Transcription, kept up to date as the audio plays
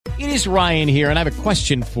It is Ryan here, and I have a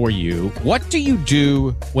question for you. What do you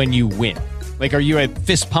do when you win? Like, are you a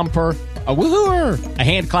fist pumper, a woohooer, a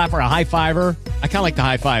hand clapper, a high fiver? I kind of like the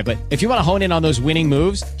high five, but if you want to hone in on those winning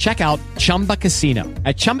moves, check out Chumba Casino.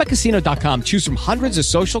 At ChumbaCasino.com, choose from hundreds of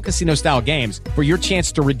social casino-style games for your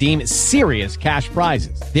chance to redeem serious cash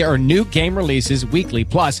prizes. There are new game releases weekly,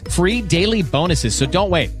 plus free daily bonuses. So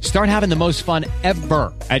don't wait. Start having the most fun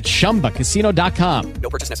ever at ChumbaCasino.com.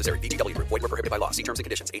 No purchase necessary. VGW Group. Void where prohibited by law. See terms and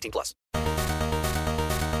conditions. 18 plus.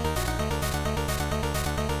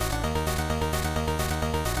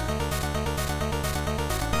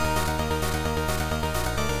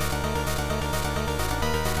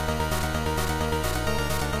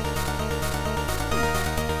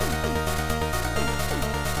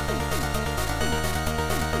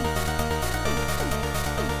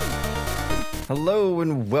 Hello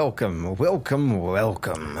and welcome to the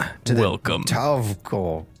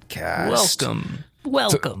TOVG cast.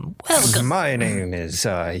 Welcome. My name is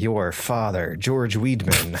your father, George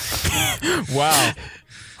Weedman. Wow.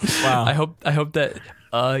 I hope that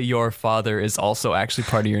your father is also actually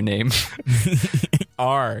part of your name.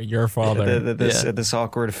 Your father. This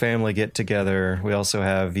awkward family get together. We also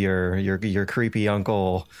have your creepy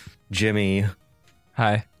uncle Jimmy.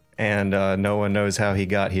 Hi. And no one knows how he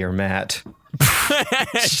got here, Matt.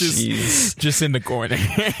 just in the corner.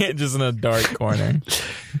 Just in a dark corner.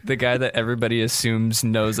 The guy that everybody assumes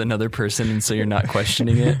knows another person, and so you're not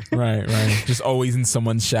questioning it. Right. Just always in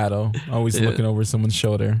someone's shadow. Always looking over someone's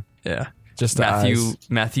shoulder. Yeah. Just the eyes.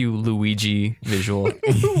 Matthew Luigi visual.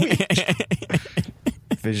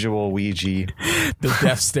 Visual Ouija. The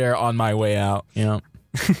death stare on my way out. You know,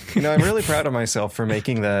 I'm really proud of myself for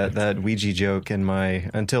making that Ouija joke in my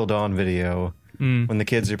Until Dawn video. When the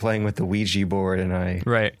kids are playing with the Ouija board, and I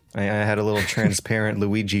had a little transparent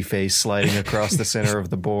Luigi face sliding across the center of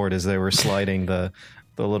the board as they were sliding the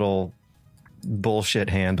little bullshit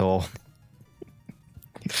handle.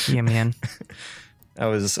 Yeah, man. I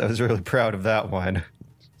was really proud of that one.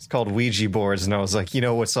 It's called Ouija boards, and I was like, you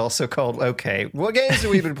know what's also called? Okay, what games have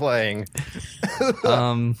we been playing?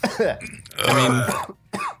 I mean,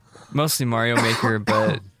 mostly Mario Maker,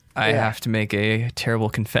 but I have to make a terrible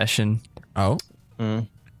confession. Oh.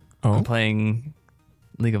 I'm playing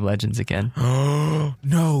League of Legends again.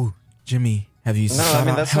 No, Jimmy, have you? No, I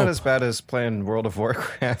mean that's not as bad as playing World of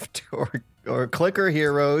Warcraft or Clicker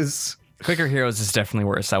Heroes. Clicker Heroes is definitely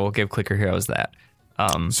worse. I will give Clicker Heroes that.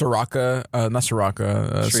 Sriracha, not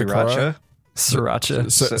Sriracha,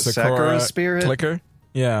 Sriracha. Sakura Spirit. Clicker.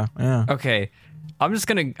 Yeah. Okay. I'm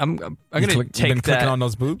gonna take clicking that on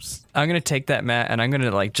those boobs. I'm gonna take that, Matt, and I'm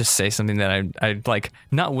gonna just say something that I like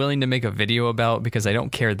not willing to make a video about because I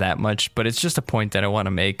don't care that much, but it's just a point that I want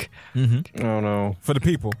to make. Mm-hmm. Oh no, for the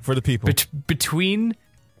people.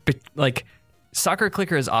 Soccer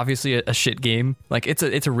Clicker is obviously a shit game. Like it's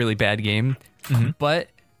a really bad game, but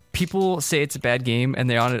people say it's a bad game and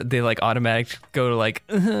they automatically go to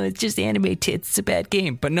it's just anime tits. It's a bad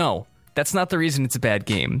game, but no, that's not the reason it's a bad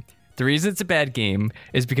game. The reason it's a bad game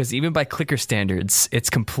is because even by clicker standards, it's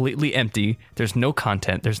completely empty. There's no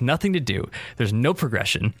content. There's nothing to do. There's no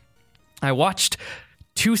progression. I watched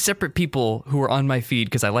two separate people who were on my feed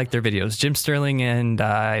because I like their videos. Jim Sterling and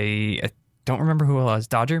I don't remember who it was.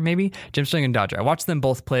 Dodger, maybe? Jim Sterling and Dodger. I watched them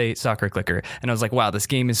both play Soccer Clicker, and I was like, wow, this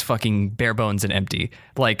game is fucking bare bones and empty.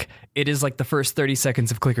 Like, it is like the first 30 seconds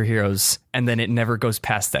of Clicker Heroes, and then it never goes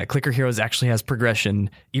past that. Clicker Heroes actually has progression.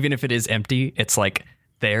 Even if it is empty, it's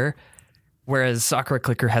there. Whereas Sakura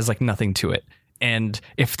Clicker has nothing to it. And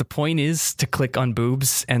if the point is to click on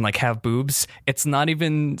boobs and have boobs, it's not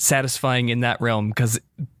even satisfying in that realm because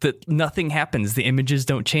nothing happens. The images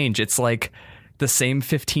don't change. It's the same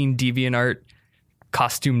 15 DeviantArt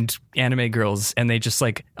costumed anime girls, and they just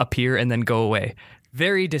appear and then go away.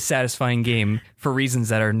 Very dissatisfying game for reasons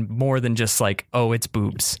that are more than just oh, it's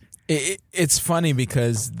boobs. It's funny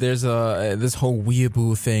because there's this whole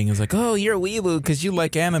weeaboo thing. It's oh, you're a weeaboo because you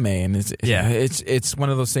like anime, and it's one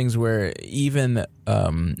of those things where even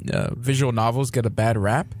visual novels get a bad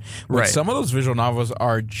rap. Right. Some of those visual novels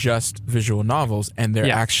are just visual novels, and they're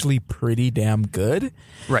actually pretty damn good.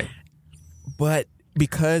 Right. But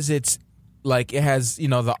because it's it has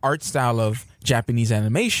the art style of Japanese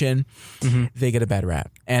animation, they get a bad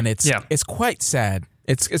rap, and it's quite sad.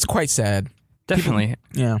 It's quite sad. Definitely.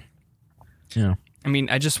 People, yeah. I mean,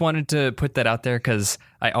 I just wanted to put that out there because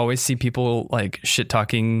I always see people shit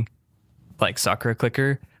talking Sakura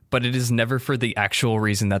Clicker, but it is never for the actual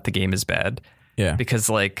reason that the game is bad. Yeah. Because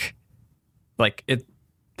it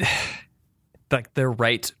they're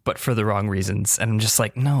right, but for the wrong reasons. And I'm just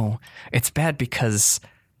no, it's bad because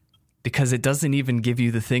because it doesn't even give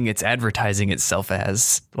you the thing it's advertising itself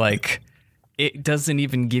as. Like, it doesn't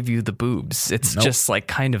even give you the boobs. It's just like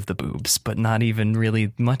kind of the boobs, but not even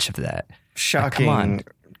really much of that. Shocking,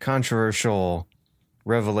 controversial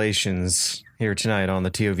revelations here tonight on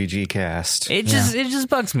the TOVG cast. It just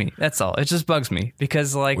bugs me. That's all. It just bugs me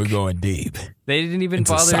because like we're going deep. They didn't even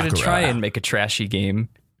bother to try and make a trashy game.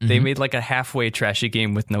 They made like a halfway trashy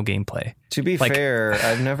game with no gameplay. To be fair,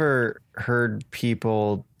 I've never heard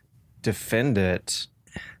people defend it.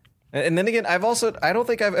 And then again, I don't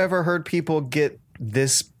think I've ever heard people get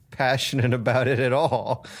this passionate about it at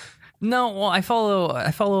all. No, well, I follow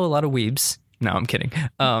a lot of weebs. No, I'm kidding.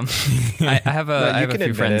 I have a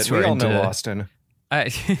few friends who are into. We all know Austin.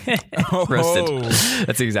 Roasted.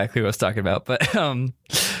 That's exactly what I was talking about. But I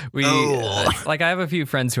have a few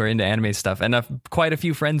friends who are into anime stuff, and quite a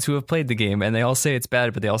few friends who have played the game, and they all say it's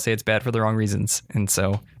bad, but they all say it's bad for the wrong reasons. And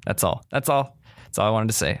so that's all I wanted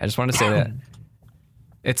to say. I just wanted to say that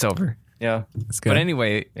it's over. Yeah, that's good. But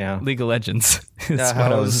anyway, League of Legends.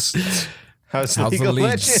 How's League of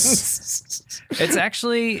Legends? It's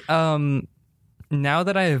actually now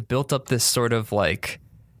that I have built up this sort of like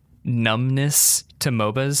numbness to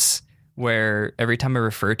MOBAs, where every time I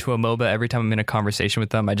refer to a MOBA, every time I'm in a conversation with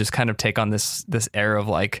them, I just kind of take on this air of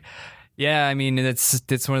like, yeah, I mean, it's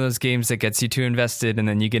one of those games that gets you too invested and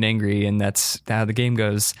then you get angry, and that's how the game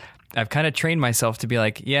goes. I've kind of trained myself to be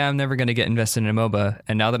like, yeah, I'm never going to get invested in a MOBA.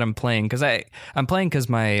 And now that I'm playing, because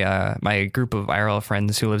my group of IRL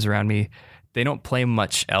friends who lives around me, they don't play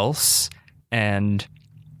much else. And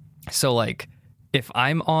so like if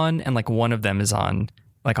I'm on and like one of them is on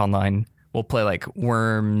like online, we'll play like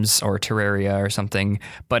Worms or Terraria or something.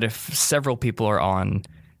 But if several people are on,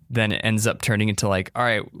 then it ends up turning into like, all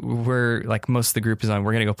right, we're like most of the group is on,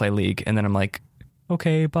 we're going to go play League. And then I'm like,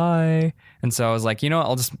 okay, bye. And so I was like, you know what?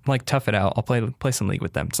 I'll just like tough it out. I'll play some League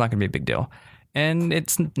with them. It's not going to be a big deal. And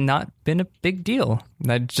it's not been a big deal.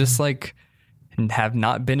 I just like have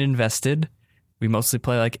not been invested. We mostly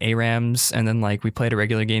play like ARAMs, and then like we played a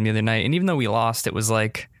regular game the other night. And even though we lost, it was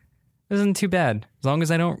like, it wasn't too bad. As long as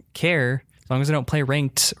I don't care, as long as I don't play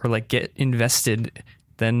ranked or like get invested,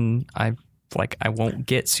 then I won't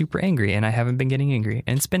get super angry, and I haven't been getting angry.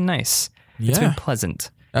 And it's been nice. It's been pleasant.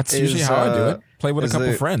 That's usually how I do it. Play with a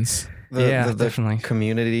couple friends. The definitely.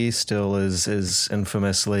 Community still is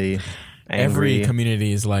infamously angry. Every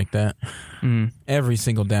community is like that. Every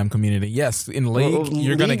single damn community. Yes, in League,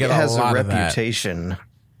 you're going to get a lot of that. Reputation.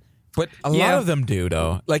 But a lot of them do,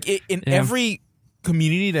 though. Like, in every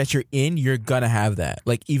community that you're in, you're going to have that.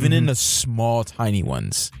 Like, even in the small, tiny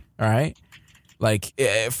ones. All right? Like,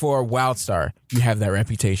 for WildStar, you have that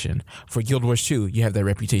reputation. For Guild Wars 2, you have that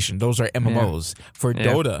reputation. Those are MMOs. For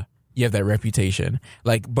Dota, you have that reputation.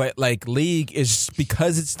 Like, but like League is,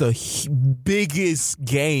 because it's the biggest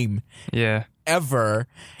game ever,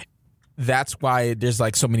 that's why there's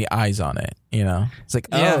like so many eyes on it, you know? It's like,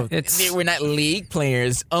 we're not League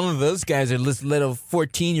players. All of those guys are just little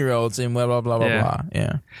 14-year-olds and blah, blah, blah, blah, blah.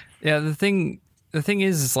 Yeah. Yeah, the thing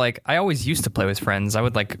is like, I always used to play with friends. I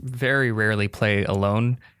would like very rarely play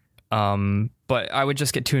alone. But I would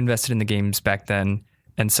just get too invested in the games back then.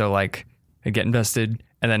 And so like I'd get invested,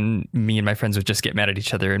 and then me and my friends would just get mad at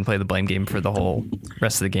each other and play the blame game for the whole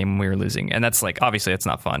rest of the game when we were losing. And that's like, obviously it's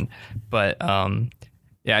not fun, but,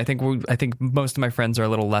 I think most of my friends are a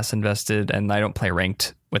little less invested, and I don't play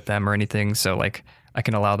ranked with them or anything. So like I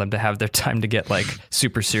can allow them to have their time to get like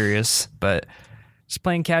super serious, but just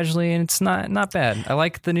playing casually, and it's not bad. I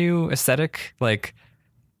like the new aesthetic. Like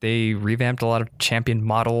they revamped a lot of champion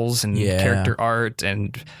models and character art,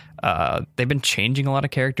 and they've been changing a lot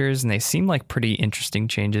of characters, and they seem like pretty interesting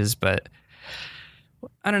changes, but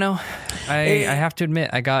I don't know. I have to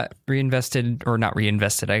admit, I got reinvested, or not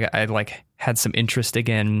reinvested. I like had some interest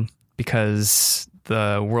again because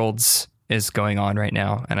the Worlds is going on right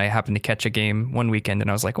now, and I happened to catch a game one weekend, and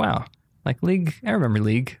I was like, wow, like League. I remember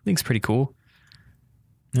League. League's pretty cool.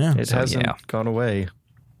 Yeah, it hasn't gone away.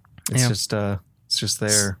 It's just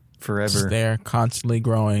there forever. It's there, constantly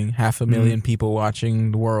growing. 500,000 people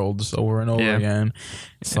watching the Worlds over and over again.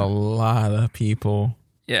 It's a lot of people.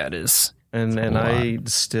 Yeah, it is. And I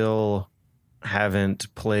still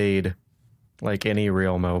haven't played like any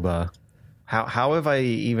real MOBA. How have I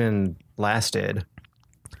even lasted?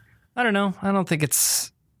 I don't know. I don't think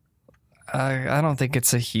it's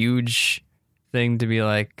a huge thing to be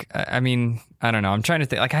like. I mean, I don't know. I'm trying to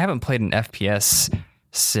think. Like, I haven't played an FPS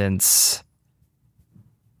since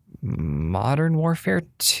Modern Warfare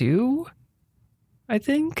 2, I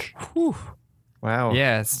think. Whew. Wow.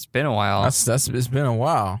 Yeah, it's been a while. It's been a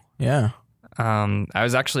while. Yeah. I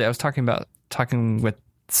was talking with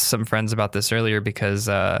some friends about this earlier because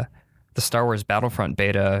the Star Wars Battlefront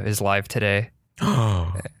beta is live today.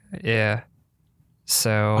 Yeah.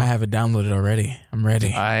 So I have it downloaded already. I'm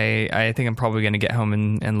ready. I think I'm probably going to get home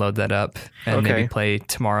and load that up and maybe play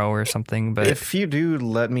tomorrow or something. But if you do,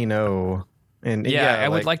 let me know. And I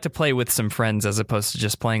would like to play with some friends as opposed to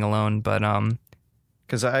just playing alone. But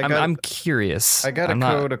because I'm curious. I got a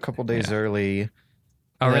code a couple days early.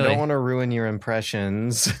 Oh, really? I don't want to ruin your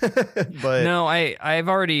impressions, but no, I've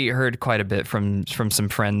already heard quite a bit from some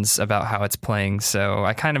friends about how it's playing, so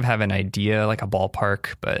I kind of have an idea, like a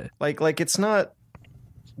ballpark, but like it's not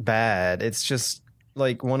bad. It's just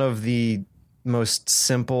like one of the most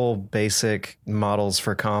simple, basic models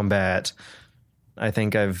for combat I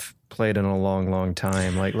think I've played in a long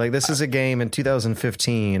time. Like this is a game in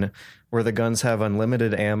 2015 where the guns have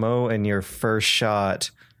unlimited ammo and your first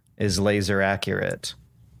shot is laser accurate.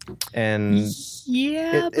 And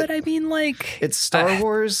I mean, like, it's Star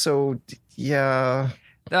Wars, so yeah.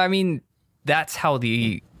 I mean, that's how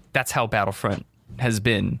Battlefront has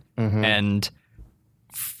been, and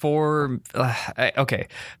the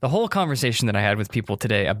whole conversation that I had with people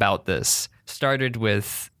today about this started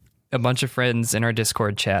with a bunch of friends in our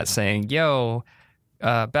Discord chat saying, "Yo,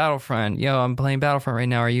 Battlefront, I'm playing Battlefront right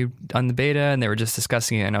now. Are you on the beta?" And they were just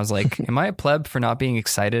discussing it, and I was like, "Am I a pleb for not being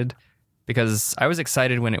excited?" Because I was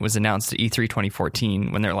excited when it was announced at E3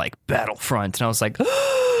 2014 when they're like Battlefront, and I was like,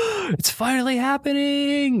 oh, it's finally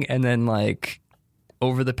happening. And then like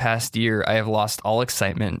over the past year, I have lost all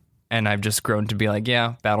excitement, and I've just grown to be like,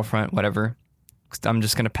 yeah, Battlefront, whatever. I'm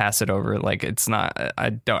just gonna pass it over. Like it's not.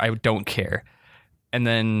 I don't care. And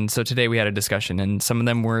then so today we had a discussion, and some of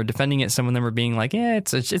them were defending it, some of them were being like, yeah,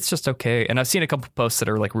 it's just okay. And I've seen a couple posts that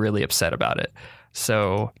are like really upset about it.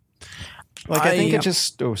 So like I think it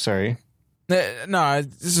just. Oh, sorry. No,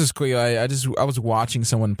 this is quick. I was watching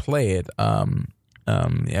someone play it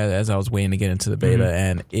as I was waiting to get into the beta,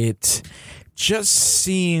 and it just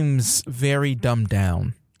seems very dumbed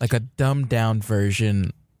down, like a dumbed down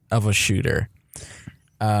version of a shooter.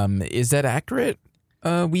 Is that accurate,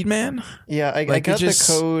 Weedman? Yeah, I got the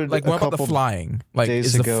code. Like, what about the flying? Like,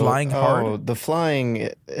 is the flying hard? Oh, the flying,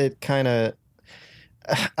 it kind of.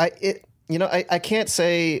 I can't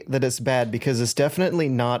say that it's bad because it's definitely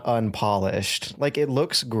not unpolished. Like, it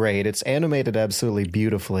looks great. It's animated absolutely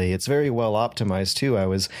beautifully. It's very well optimized, too.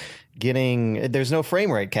 There's no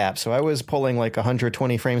frame rate cap, so I was pulling like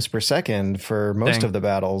 120 frames per second for most of the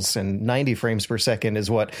battles, and 90 frames per second is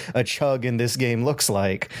what a chug in this game looks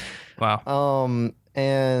like. Wow.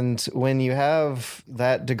 And when you have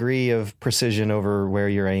that degree of precision over where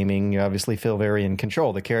you're aiming, you obviously feel very in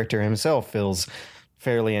control. The character himself feels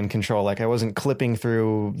fairly in control. Like I wasn't clipping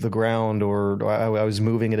through the ground, or I was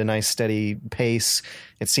moving at a nice steady pace.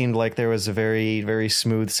 It seemed like there was a very, very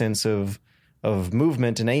smooth sense of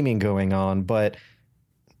movement and aiming going on, but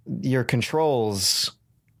your controls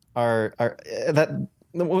are that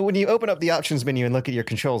when you open up the options menu and look at your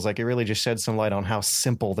controls, like it really just sheds some light on how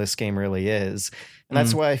simple this game really is. And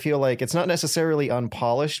that's why I feel like it's not necessarily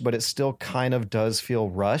unpolished, but it still kind of does feel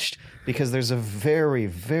rushed because there's a very,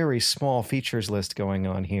 very small features list going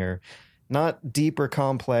on here. Not deep or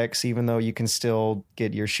complex, even though you can still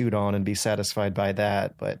get your shoot on and be satisfied by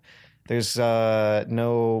that. But there's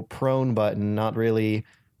no prone button, not really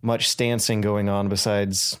much stancing going on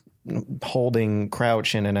besides holding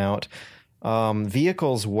crouch in and out.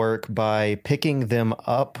 Vehicles work by picking them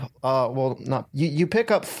up. You pick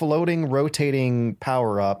up floating, rotating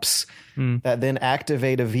power-ups that then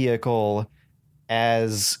activate a vehicle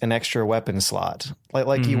as an extra weapon slot.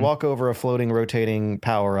 Like you walk over a floating, rotating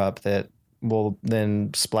power-up that will then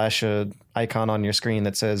splash a icon on your screen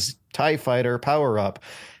that says TIE Fighter power-up.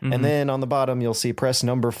 And then on the bottom, you'll see press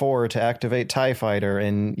number 4 to activate TIE Fighter,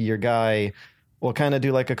 and your guy will kind of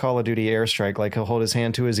do like a Call of Duty airstrike. Like he'll hold his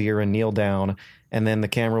hand to his ear and kneel down, and then the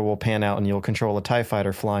camera will pan out and you'll control a TIE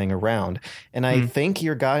Fighter flying around. And I think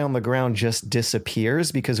your guy on the ground just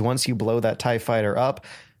disappears because once you blow that TIE Fighter up,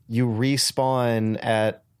 you respawn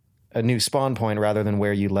at a new spawn point rather than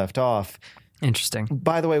where you left off. Interesting.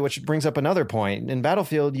 By the way, which brings up another point. In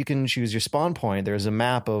Battlefield, you can choose your spawn point. There's a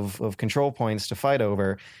map of control points to fight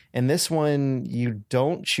over. In this one, you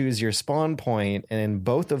don't choose your spawn point. And in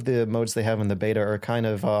both of the modes they have in the beta are kind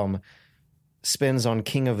of spins on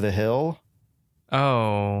King of the Hill.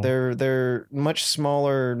 Oh. They're much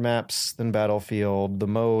smaller maps than Battlefield. The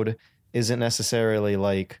mode isn't necessarily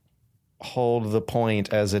like hold the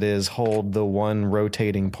point as it is hold the one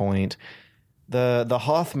rotating point. The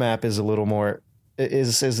Hoth map is a little more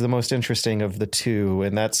is the most interesting of the two,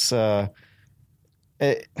 and that's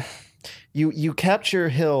you capture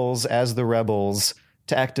hills as the rebels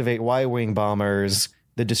to activate Y-wing bombers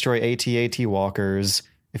that destroy AT-AT walkers,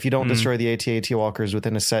 If you don't destroy the AT-AT walkers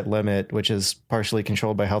within a set limit, which is partially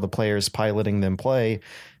controlled by how the players piloting them play,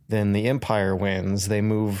 then the Empire wins. They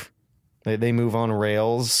move on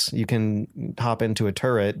rails. You can hop into a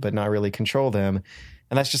turret, but not really control them.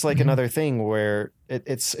 And that's just like another thing where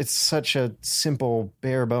it's such a simple,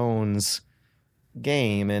 bare bones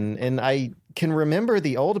game. And I can remember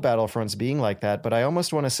the old Battlefronts being like that, but I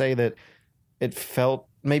almost want to say that it felt,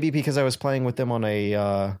 maybe because I was playing with them on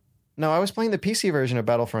I was playing the PC version of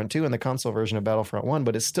Battlefront 2 and the console version of Battlefront 1,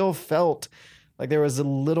 but it still felt like there was a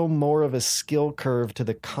little more of a skill curve to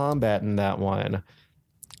the combat in that one.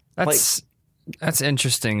 That's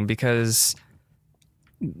interesting because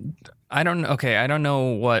I don't know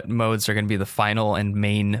what modes are going to be the final and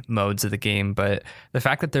main modes of the game, but the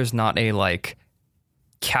fact that there's not a like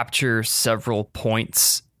capture several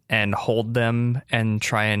points and hold them and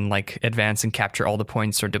try and like advance and capture all the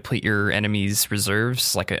points or deplete your enemy's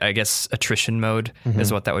reserves, like I guess attrition mode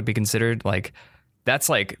is what that would be considered. Like that's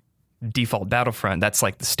like default Battlefront. That's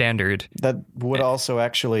like the standard. That would also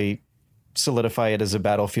actually solidify it as a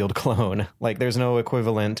Battlefield clone. Like there's no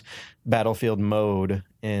equivalent Battlefield mode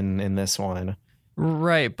in this one.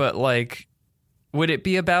 Right, but like would it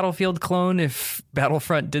be a Battlefield clone if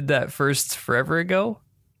Battlefront did that first forever ago?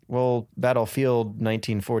 Well, Battlefield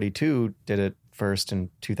 1942 did it first in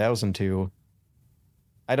 2002.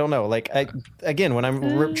 I don't know. Like, when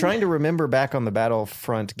I'm trying to remember back on the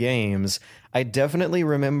Battlefront games, I definitely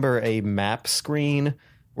remember a map screen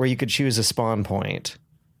where you could choose a spawn point.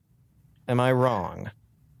 Am I wrong?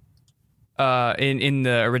 In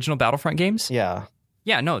the original Battlefront games? Yeah.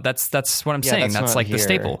 Yeah, no, that's what I'm saying. That's like the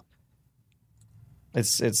staple.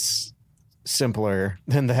 It's simpler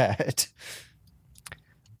than that.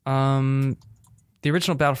 The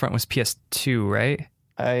original Battlefront was PS2, right?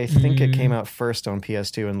 I think it came out first on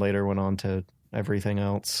PS2 and later went on to everything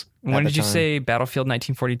else. When did you say Battlefield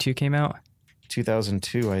 1942 came out?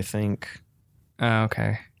 2002, I think. Oh,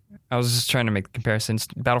 okay. I was just trying to make comparisons.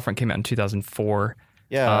 Battlefront came out in 2004.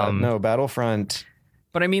 Yeah, no, Battlefront.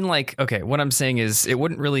 But I mean, like, okay, what I'm saying is it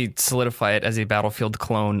wouldn't really solidify it as a Battlefield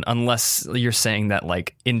clone unless you're saying that,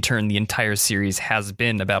 like, in turn, the entire series has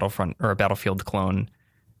been a Battlefront or a Battlefield clone.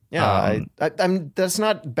 Yeah, I'm that's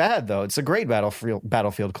not bad, though. It's a great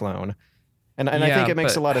Battlefield clone. And I think it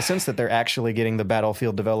makes a lot of sense that they're actually getting the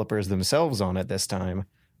Battlefield developers themselves on it this time.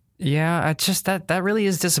 Yeah, I just that really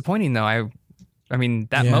is disappointing, though. I mean,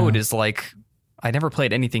 that mode is like, I never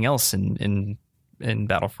played anything else in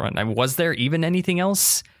Battlefront. Was there even anything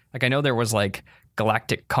else? Like, I know there was like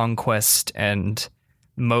Galactic Conquest and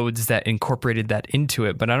modes that incorporated that into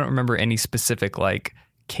it, but I don't remember any specific like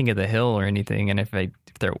King of the Hill or anything. And if it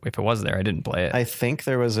was there, I didn't play it. I think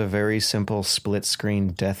there was a very simple split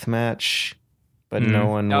screen deathmatch, but no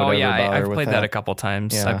one would ever bother with that. I've played that a couple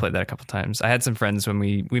times. Yeah. I played that a couple times. I had some friends when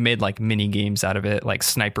we made like mini games out of it, like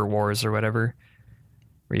Sniper Wars or whatever,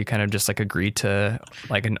 where you kind of just like agree to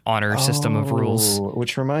like an honor system of rules.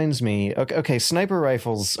 Which reminds me, okay, sniper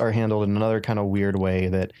rifles are handled in another kind of weird way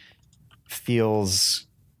that feels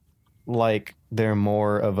like they're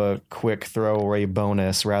more of a quick throwaway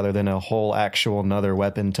bonus rather than a whole actual another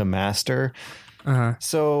weapon to master.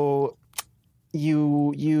 So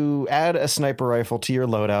you add a sniper rifle to your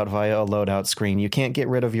loadout via a loadout screen. You can't get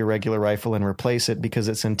rid of your regular rifle and replace it because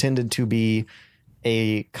it's intended to be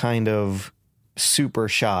a kind of super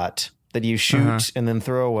shot that you shoot and then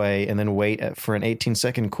throw away and then wait for an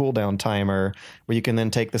 18-second cooldown timer where you can then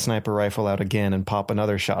take the sniper rifle out again and pop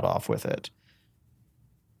another shot off with it.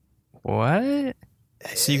 What?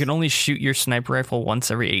 So you can only shoot your sniper rifle once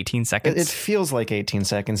every 18 seconds? It feels like 18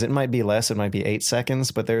 seconds. It might be less. It might be 8 seconds,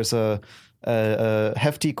 but there's a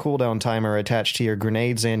hefty cooldown timer attached to your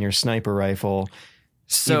grenades and your sniper rifle.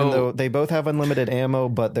 So, even though they both have unlimited ammo,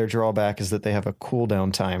 but their drawback is that they have a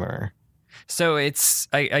cooldown timer. So it's,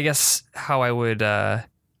 I guess, how I would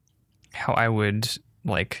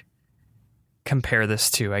like compare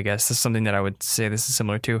this to, I guess, this is something that I would say this is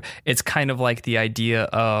similar to. It's kind of like the idea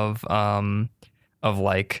of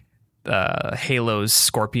like Halo's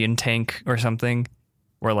Scorpion tank or something,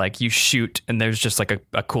 where like you shoot and there's just like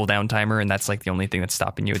a cooldown timer, and that's like the only thing that's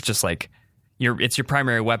stopping you. It's just like it's your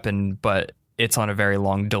primary weapon, but it's on a very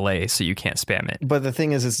long delay, so you can't spam it. But the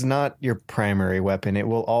thing is, it's not your primary weapon. It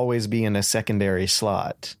will always be in a secondary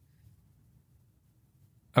slot.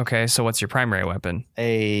 Okay, so what's your primary weapon?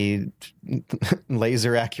 A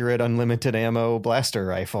laser accurate, unlimited ammo blaster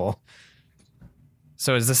rifle.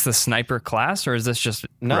 So is this the sniper class, or is this just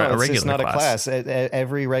no? a regular it's not class? A class.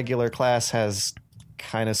 Every regular class has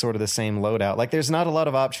kind of sort of the same loadout. Like, there's not a lot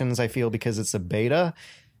of options, I feel, because it's a beta.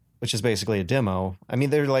 which is basically a demo. I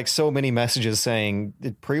mean, there are like so many messages saying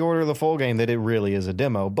pre-order the full game that it really is a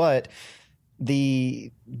demo, but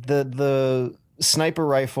the sniper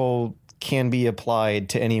rifle can be applied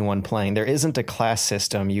to anyone playing. There isn't a class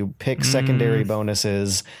system. You pick secondary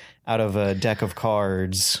bonuses out of a deck of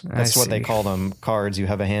cards. That's what they call them, cards. You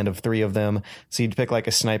have a hand of 3 of them. So you'd pick like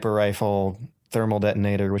a sniper rifle, thermal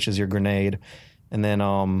detonator, which is your grenade, and then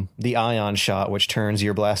the ion shot, which turns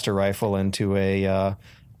your blaster rifle into a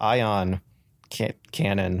ion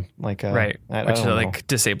cannon, like a, right, which are like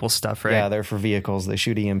disable stuff, right? Yeah, they're for vehicles. They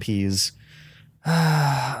shoot EMPs.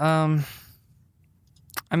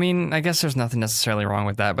 I mean, I guess there's nothing necessarily wrong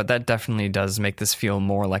with that, but that definitely does make this feel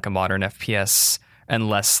more like a modern FPS and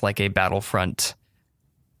less like a Battlefront.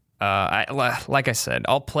 Like I said,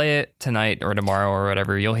 I'll play it tonight or tomorrow or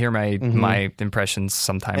whatever. You'll hear my impressions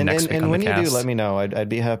sometime next week on the cast. And when you do, let me know. I'd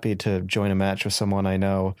be happy to join a match with someone I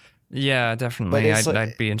know. Yeah, definitely.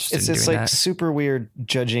 I'd be interested in doing that. It's like super weird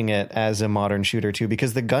judging it as a modern shooter too,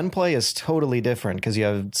 because the gunplay is totally different because you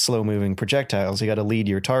have slow moving projectiles. You got to lead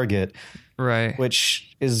your target, right?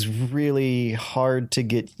 Which is really hard to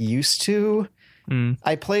get used to.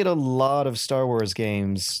 I played a lot of Star Wars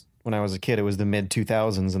games when I was a kid. It was the mid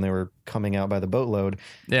 2000s and they were coming out by the boatload.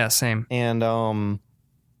 Yeah, same. And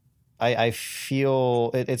I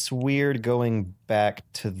feel it's weird going back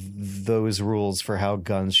to those rules for how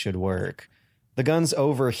guns should work. The guns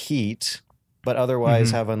overheat, but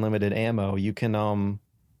otherwise have unlimited ammo. You can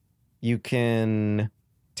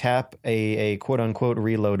tap a quote unquote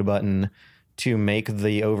reload button to make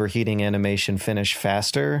the overheating animation finish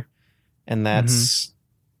faster, and that's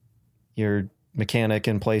your mechanic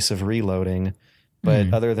in place of reloading.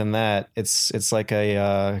 But other than that, it's like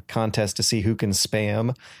a contest to see who can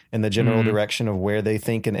spam in the general direction of where they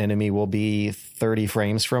think an enemy will be 30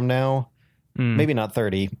 frames from now. Maybe not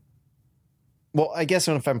 30. Well, I guess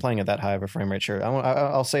if I'm playing at that high of a frame rate, sure.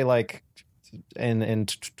 I'll say like in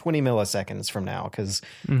 20 milliseconds from now, because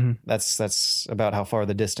that's about how far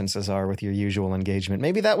the distances are with your usual engagement.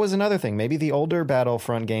 Maybe that was another thing. Maybe the older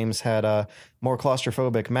Battlefront games had more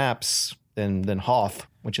claustrophobic maps than Hoth,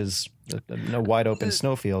 which is a wide open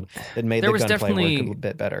snowfield that made the gunplay work a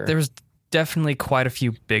bit better. There was definitely quite a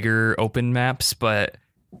few bigger open maps, but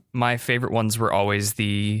my favorite ones were always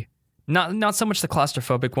the not so much the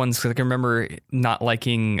claustrophobic ones, because I can remember not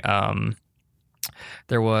liking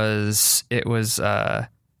it was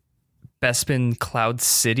Bespin Cloud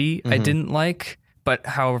City I didn't like. But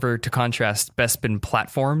however, to contrast, Bespin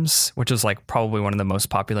Platforms, which is like probably one of the most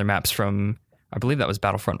popular maps from, I believe that was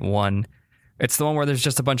Battlefront 1. It's the one where there's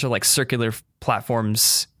just a bunch of like circular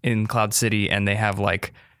platforms in Cloud City, and they have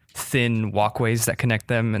like thin walkways that connect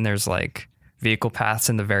them, and there's like vehicle paths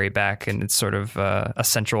in the very back, and it's sort of a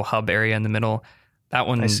central hub area in the middle. That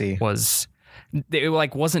one wasn't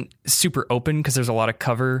super open because there's a lot of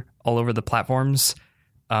cover all over the platforms.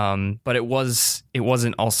 But it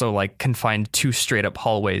wasn't also like confined to straight up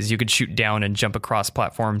hallways. You could shoot down and jump across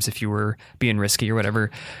platforms if you were being risky or whatever.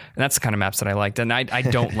 And that's the kind of maps that I liked. And I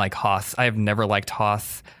don't like Hoth. I have never liked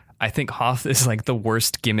Hoth. I think Hoth is like the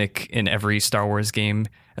worst gimmick in every Star Wars game,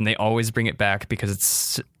 and they always bring it back because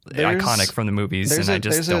it's iconic from the movies, and I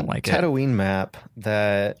just don't like it. There's a Tatooine map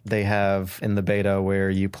that they have in the beta where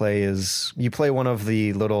you play one of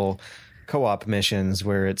the little co-op missions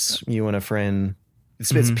where it's you and a friend.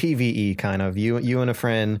 It's PvE kind of. You and a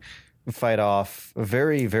friend fight off a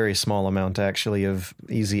very, very small amount, actually, of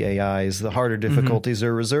easy AIs. The harder difficulties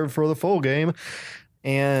are reserved for the full game.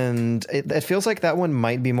 And it feels like that one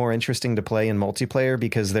might be more interesting to play in multiplayer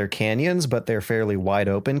because they're canyons, but they're fairly wide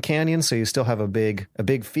open canyons. So you still have a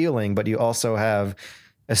big feeling, but you also have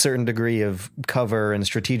a certain degree of cover and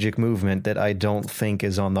strategic movement that I don't think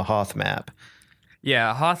is on the Hoth map.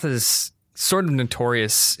 Yeah, Hoth is sort of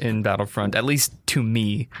notorious in Battlefront, at least to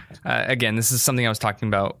me. Again, this is something I was talking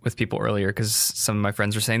about with people earlier because some of my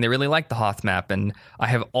friends were saying they really like the Hoth map, and I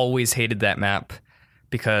have always hated that map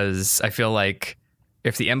because I feel like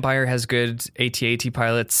if the Empire has good AT-AT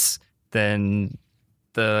pilots, then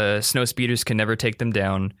the Snowspeeders can never take them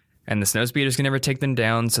down, and the Snowspeeders can never take them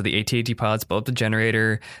down, so the AT-AT pilots blow up the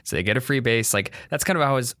generator, so they get a free base. Like, that's kind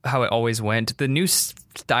of how it always went. The new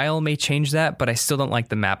style may change that, but I still don't like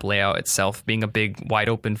the map layout itself being a big, wide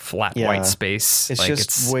open, flat white space. It's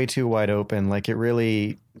just way too wide open. Like, it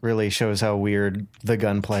really, really shows how weird the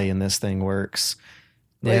gunplay in this thing works.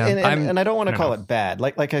 Yeah, and I don't want to call it bad.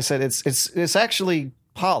 Like I said, it's actually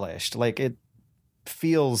polished. Like, it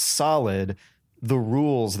feels solid. The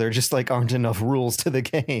rules, there just like aren't enough rules to the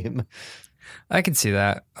game. I can see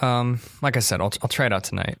that. Like I said, I'll try it out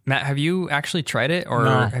tonight. Matt, have you actually tried it, or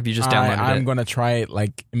have you just downloaded it? I'm going to try it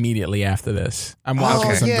like immediately after this. I'm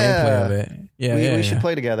watching some gameplay of it. Yeah, we should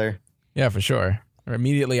play together. Yeah, for sure. Or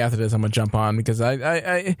immediately after this, I'm gonna jump on because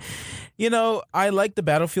I like the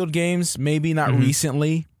Battlefield games. Maybe not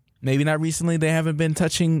recently. They haven't been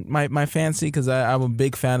touching my fancy because I'm a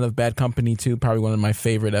big fan of Bad Company 2, probably one of my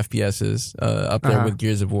favorite FPSs up there with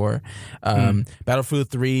Gears of War. Battlefield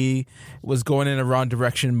 3 was going in the wrong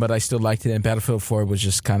direction, but I still liked it. And Battlefield 4 was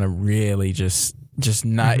just kind of really just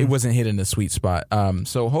not. It wasn't hitting the sweet spot.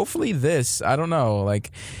 So hopefully this, I don't know,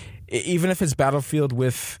 like even if it's Battlefield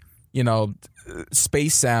with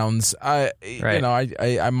space sounds, I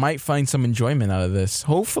might find some enjoyment out of this.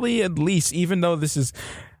 Hopefully, at least, even though this is.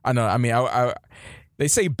 I know. I mean, they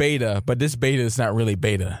say beta, but this beta is not really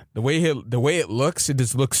beta. The way it looks, it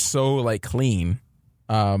just looks so like clean.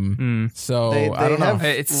 So they I don't know.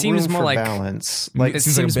 It seems more like balance. Like it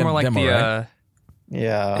seems more like demo, the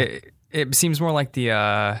right? It seems more like the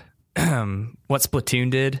what Splatoon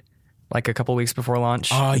did like a couple weeks before launch.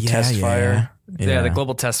 Oh yeah, test fire. Yeah, the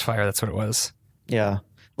global test fire. That's what it was. Yeah.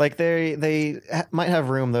 Like they might have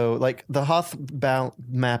room though. Like the Hoth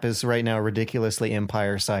map is right now ridiculously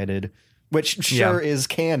Empire-sided, which sure is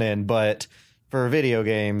canon, but for video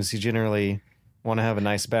games, you generally want to have a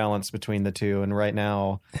nice balance between the two. And right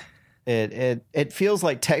now, it feels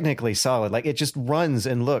like technically solid. Like it just runs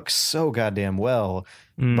and looks so goddamn well.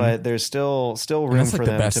 But there's still room for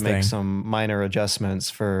them to make some minor adjustments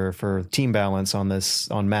for team balance on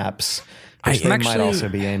maps, which they might also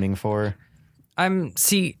be aiming for.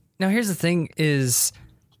 Now here's the thing is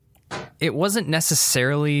it wasn't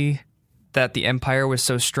necessarily that the Empire was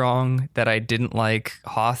so strong that I didn't like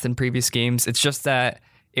Hoth in previous games. It's just that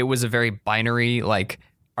it was a very binary, like,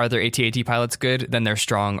 are their AT-AT pilots good? Then they're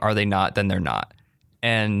strong. Are they not? Then they're not.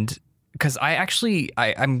 And because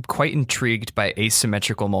I'm quite intrigued by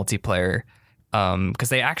asymmetrical multiplayer because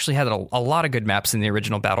they actually had a lot of good maps in the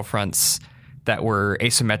original Battlefronts that were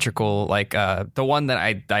asymmetrical. Like the one that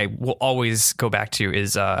I will always go back to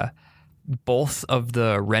is both of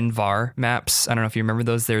the Renvar maps. I don't know if you remember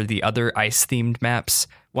those. They're the other ice themed maps.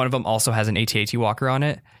 One of them also has an AT-AT walker on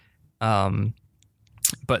it.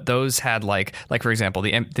 But those had like for example,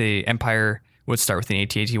 the Empire would start with an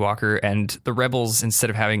AT-AT walker, and the Rebels,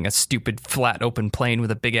 instead of having a stupid flat open plane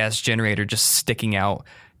with a big ass generator just sticking out,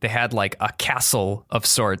 they had like a castle of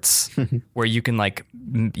sorts where you can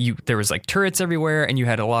there was like turrets everywhere, and you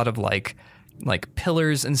had a lot of like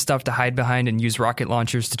pillars and stuff to hide behind and use rocket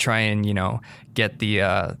launchers to try and, get the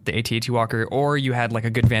AT-AT walker, or you had like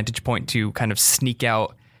a good vantage point to kind of sneak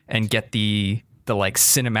out and get the like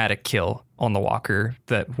cinematic kill on the walker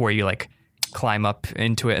where you like climb up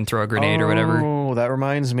into it and throw a grenade or whatever. Oh, that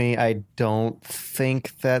reminds me. I don't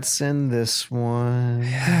think that's in this one.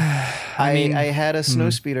 I had a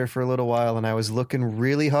snowspeeder for a little while, and I was looking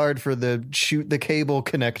really hard for the shoot the cable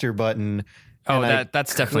connector button. Oh,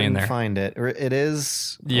 that's definitely in there. Find it. Or it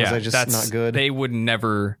is. Yeah, was I just not good? They would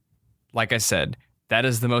never. Like I said, that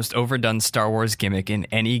is the most overdone Star Wars gimmick in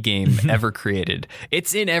any game ever created.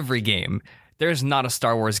 It's in every game. There's not a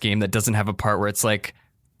Star Wars game that doesn't have a part where it's like,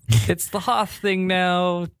 it's the Hoth thing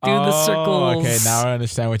now. Do the circles. Okay, now I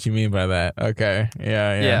understand what you mean by that. Okay,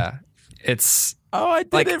 yeah. It's. Oh, I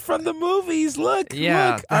did it from the movies. Look, I'm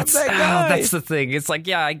that guy. That's the thing. It's like,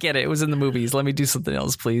 yeah, I get it. It was in the movies. Let me do something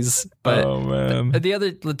else, please. But man. The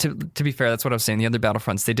other, to be fair, that's what I was saying. The other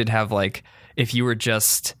Battlefronts, they did have like, if you were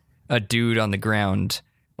just a dude on the ground,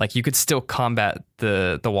 like you could still combat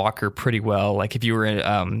the walker pretty well. Like if you were,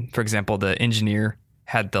 for example, the engineer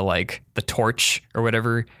had the torch or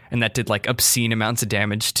whatever, and that did like obscene amounts of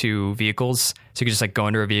damage to vehicles. So you could just like go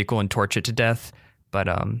into a vehicle and torch it to death. But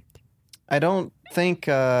I don't think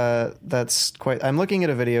that's quite. I'm looking at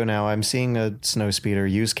a video now. I'm seeing a snowspeeder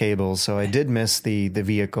use cables, so I did miss the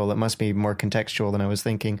vehicle. It must be more contextual than I was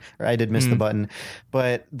thinking, or I did miss the button.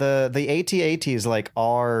 But the AT-ATs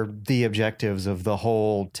are the objectives of the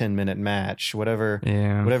whole 10-minute match. Whatever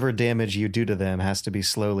damage you do to them has to be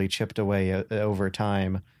slowly chipped away over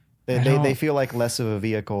time. They feel like less of a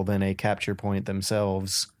vehicle than a capture point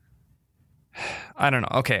themselves. I don't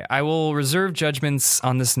know. Okay, I will reserve judgments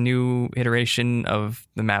on this new iteration of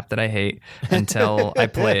the map that I hate until I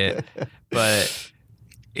play it. But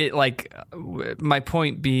my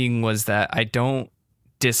point being was that I don't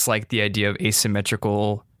dislike the idea of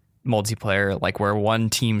asymmetrical multiplayer, like where one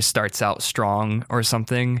team starts out strong or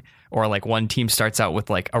something, or like one team starts out with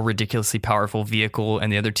like a ridiculously powerful vehicle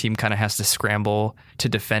and the other team kind of has to scramble to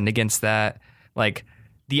defend against that. Like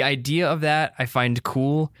the idea of that I find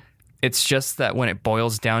cool. It's just that when it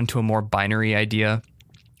boils down to a more binary idea,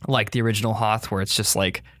 like the original Hoth, where it's just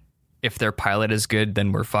like, if their pilot is good,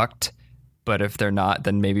 then we're fucked. But if they're not,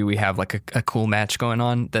 then maybe we have like a cool match going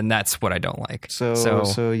on. Then that's what I don't like.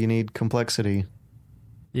 So you need complexity.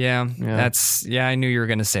 Yeah. I knew you were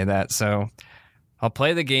going to say that. So I'll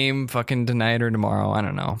play the game fucking tonight or tomorrow. I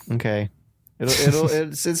don't know. Okay.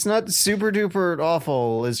 It's not super duper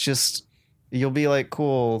awful. It's just, you'll be like,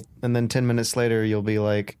 cool. And then 10 minutes later, you'll be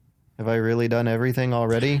like, have I really done everything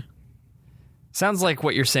already? Sounds like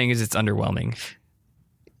what you're saying is it's underwhelming.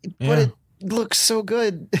 But it looks so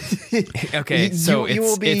good. Okay, so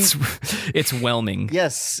it's whelming.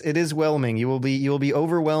 Yes, it is whelming. You will be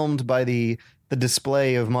overwhelmed by the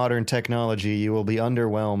display of modern technology. You will be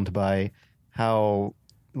underwhelmed by how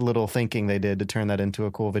little thinking they did to turn that into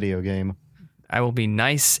a cool video game. I will be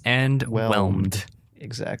nice and whelmed.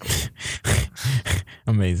 Exactly.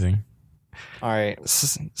 Amazing. All right.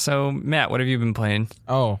 So Matt, what have you been playing?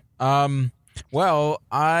 Well,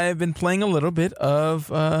 I've been playing a little bit of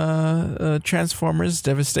Transformers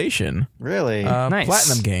Devastation. Really? Nice.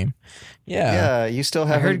 Platinum game. Yeah. You still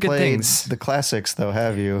haven't played the classics, though,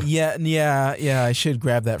 have you? Yeah. I should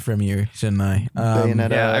grab that from you, shouldn't I?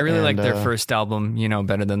 Bayonetta. I really like their first album.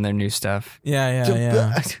 Better than their new stuff.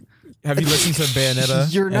 Yeah. Have you listened to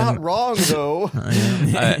Bayonetta? You're not wrong, though.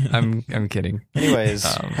 I'm kidding. Anyways,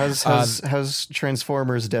 how's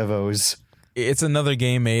Transformers Devos? It's another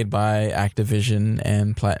game made by Activision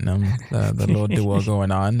and Platinum, the little duo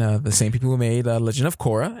going on. The same people who made Legend of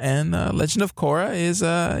Korra, and Legend of Korra is,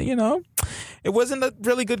 it wasn't a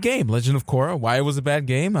really good game. Legend of Korra, why it was a bad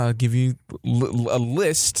game? I'll give you a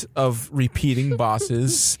list of repeating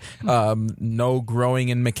bosses, no growing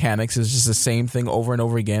in mechanics. It's just the same thing over and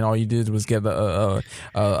over again. All you did was get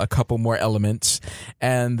a couple more elements,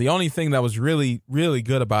 and the only thing that was really, really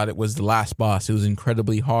good about it was the last boss. It was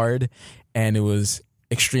incredibly hard, and it was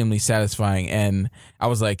extremely satisfying. And I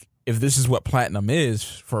was like, if this is what Platinum is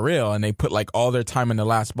for real, and they put like all their time in the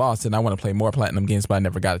last boss, then I want to play more Platinum games, but I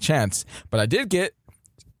never got a chance. But I did get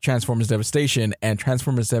Transformers Devastation, and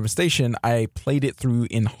Transformers Devastation, I played it through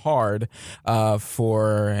in hard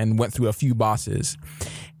and went through a few bosses.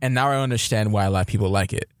 And now I understand why a lot of people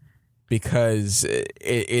like it. Because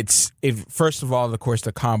it's first of all, of course,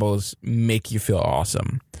 the combos make you feel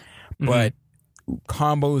awesome. Mm-hmm. But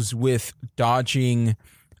combos with dodging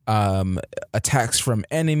attacks from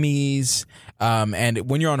enemies, and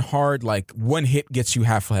when you're on hard, like one hit gets you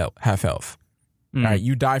half health. All right,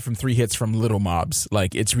 you die from 3 hits from little mobs.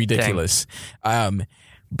 Like, it's ridiculous.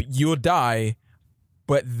 You'll die,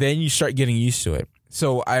 but then you start getting used to it.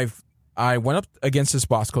 So I went up against this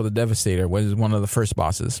boss called the Devastator, which is one of the first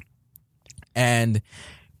bosses, and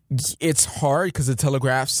it's hard because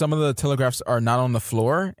some of the telegraphs are not on the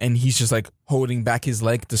floor, and he's just like holding back his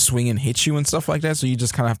leg to swing and hit you and stuff like that. So you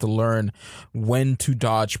just kind of have to learn when to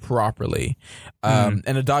dodge properly. And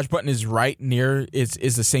the dodge button is right near is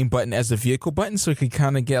the same button as the vehicle button, so it can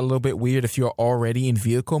kind of get a little bit weird if you're already in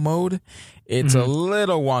vehicle mode. It's a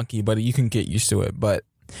little wonky, but you can get used to it. But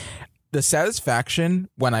the satisfaction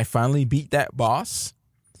when I finally beat that boss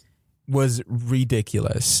was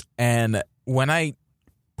ridiculous. And when I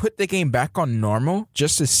put the game back on normal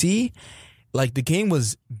just to see, like, the game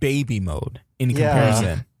was baby mode in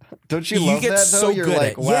comparison. Don't you love that, though? You're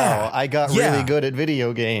like, wow, I got really good at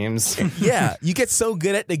video games. Yeah, you get so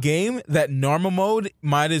good at the game that normal mode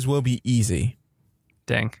might as well be easy.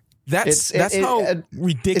 Dang. That's how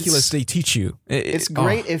ridiculous they teach you. It's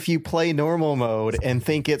great if you play normal mode and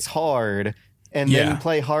think it's hard, and then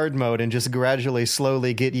play hard mode and just gradually,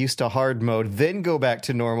 slowly get used to hard mode, then go back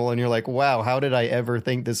to normal, and you're like, wow, how did I ever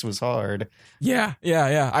think this was hard? Yeah.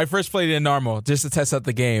 I first played it in normal just to test out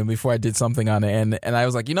the game before I did something on it, and I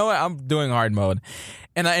was like, you know what, I'm doing hard mode.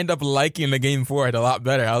 And I end up liking the game for it a lot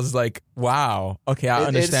better. I was like, wow, okay, I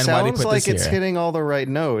understand why they put this here. It sounds like it's hitting all the right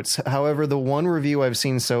notes. However, the one review I've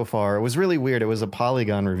seen so far, it was really weird. It was a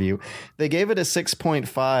Polygon review. They gave it a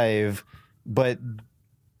 6.5, but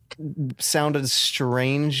sounded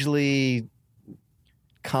strangely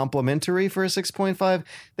complimentary for a 6.5.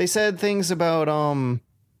 They said things about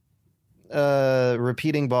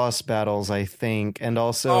repeating boss battles, I think, and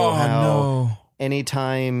also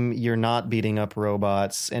anytime you're not beating up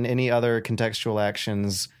robots and any other contextual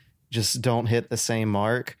actions just don't hit the same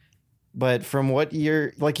mark. But from what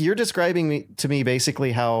you're describing to me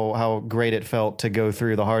basically how great it felt to go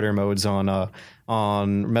through the harder modes on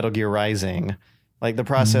Metal Gear Rising. Like the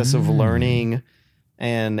process of learning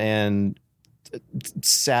and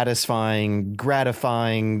satisfying,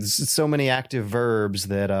 gratifying, so many active verbs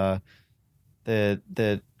that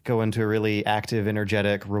go into a really active,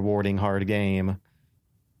 energetic, rewarding hard game.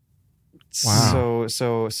 Wow.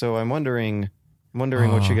 So I'm wondering, I'm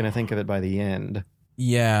wondering what you're going to think of it by the end.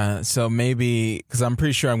 Yeah, so maybe, because I'm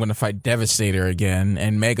pretty sure I'm going to fight Devastator again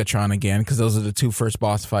and Megatron again, because those are the 2 first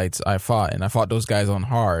boss fights I fought, and I fought those guys on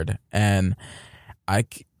hard, and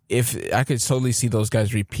if I could totally see those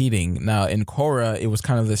guys repeating. Now, in Korra, it was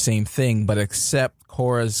kind of the same thing, but except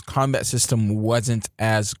Korra's combat system wasn't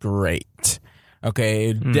as great. Okay,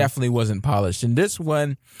 it definitely wasn't polished. In this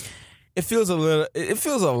one, it feels a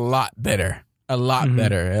lot better. A lot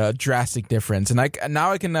better, a drastic difference, and I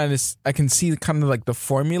can see kind of like the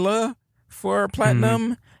formula for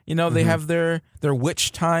Platinum. You know, they have their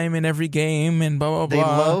witch time in every game and blah blah blah.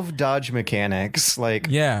 They love dodge mechanics, like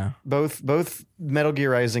both Metal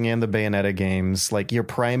Gear Rising and the Bayonetta games. Like your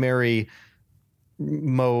primary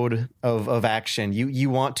mode of action, you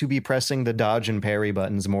want to be pressing the dodge and parry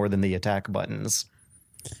buttons more than the attack buttons.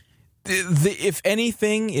 If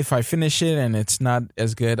anything, if I finish it and it's not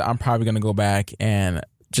as good, I'm probably going to go back and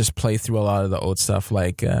just play through a lot of the old stuff.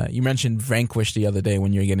 Like you mentioned Vanquish the other day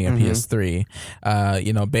when you were getting a PS3,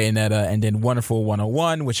 Bayonetta, and then Wonderful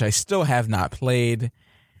 101, which I still have not played,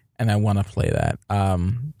 and I want to play that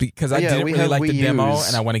because I didn't really like the demo,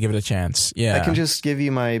 and I want to give it a chance. Yeah, I can just give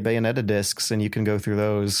you my Bayonetta discs, and you can go through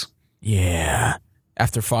those. Yeah.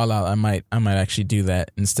 After Fallout, I might actually do that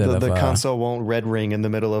instead of... The console won't red ring in the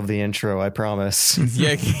middle of the intro, I promise.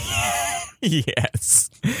 Yeah. Yes.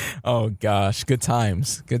 Oh, gosh. Good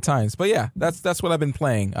times. But yeah, that's what I've been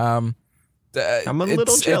playing. I'm a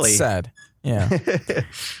little jelly. It's sad. Yeah.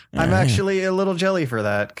 I'm actually a little jelly for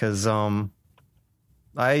that, because I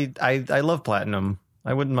love Platinum.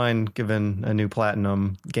 I wouldn't mind giving a new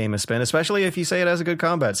Platinum game a spin, especially if you say it has a good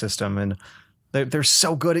combat system, and they're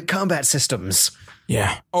so good at combat systems.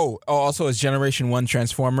 Yeah. Oh, also it's Generation 1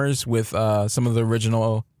 Transformers with some of the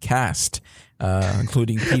original cast,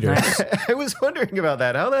 including Peter. I was wondering about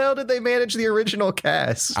that. How the hell did they manage the original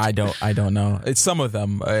cast? I don't know. It's some of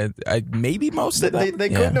them. Maybe most of them. They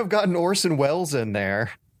couldn't have gotten Orson Welles in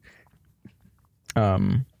there. I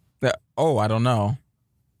don't know.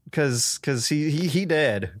 Because he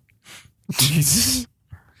did.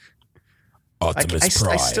 Optimus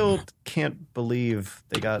Prime. I still can't believe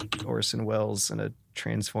they got Orson Welles in a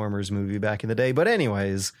Transformers movie back in the day. But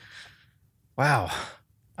anyways, wow.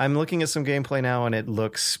 I'm looking at some gameplay now and it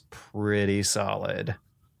looks pretty solid.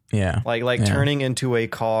 Yeah. Like turning into a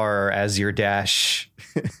car as your dash.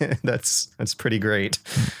 That's pretty great.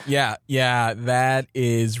 Yeah, that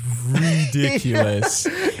is ridiculous.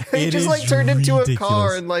 He just like turned into a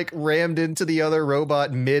car and like rammed into the other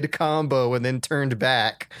robot mid combo and then turned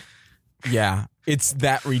back. Yeah, it's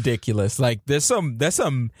that ridiculous. Like there's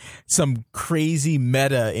some crazy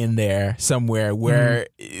meta in there somewhere where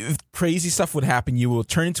crazy stuff would happen. You will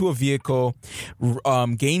turn into a vehicle,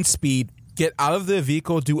 gain speed, get out of the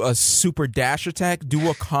vehicle, do a super dash attack, do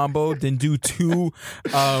a combo, then do 2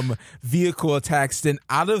 vehicle attacks, then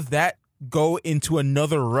out of that go into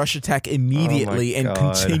another rush attack immediately and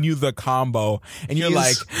continue the combo, and you're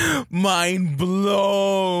like mind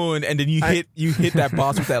blown, and then you hit that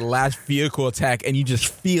boss with that last vehicle attack and you just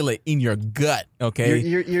feel it in your gut. Okay,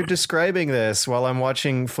 you're describing this while I'm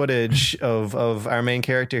watching footage of our main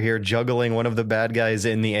character here juggling one of the bad guys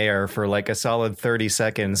in the air for like a solid 30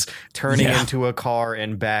 seconds, turning into a car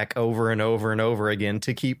and back over and over and over again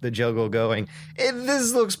to keep the juggle going.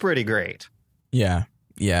 This looks pretty great. Yeah.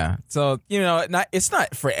 So, it's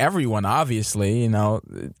not for everyone, obviously.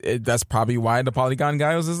 That's probably why the Polygon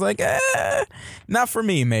guy was just like, not for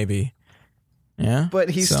me, maybe. Yeah.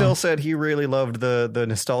 But he still said he really loved the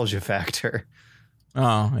nostalgia factor.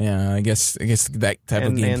 Oh, yeah. I guess that type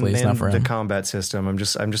of gameplay is not for him. The combat system. I'm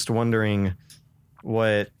just wondering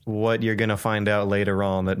what you're going to find out later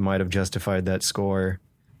on that might have justified that score.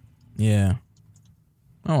 Yeah.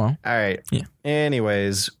 Oh, well. All right. Yeah.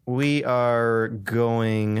 Anyways, we are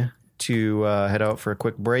going to head out for a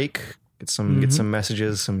quick break. Get some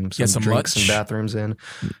messages, some drinks, lunch. some bathrooms in.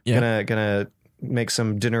 Yeah. Gonna make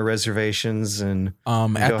some dinner reservations and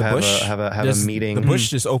at go the Bush. have a meeting. The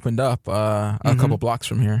Bush just opened up a couple blocks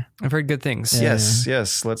from here. I've heard good things. Yeah.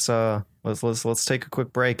 Yes. Let's take a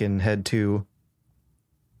quick break and head to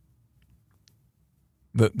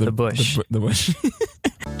the Bush. The Bush.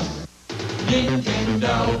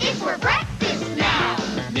 Nintendo. It's for breakfast now.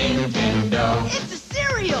 Nintendo. It's a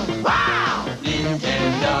cereal. Wow.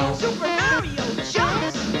 Nintendo. Super Mario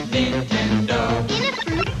Chunks. Nintendo. In a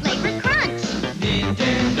fruit-flavored crunch.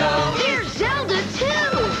 Nintendo. Here's Zelda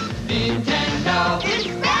too. Nintendo. It's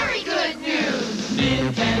very good news.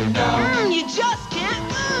 Nintendo. You just can't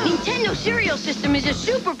lose. Nintendo cereal system is a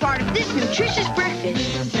super part of this nutritious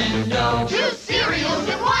breakfast. Nintendo. 2 cereals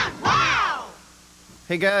in 1. Wow.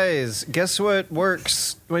 Hey guys, guess what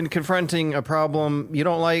works when confronting a problem you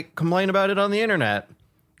don't like? Complain about it on the internet.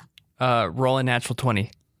 Roll a natural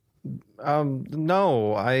 20.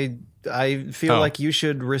 No, I feel like you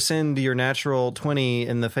should rescind your natural 20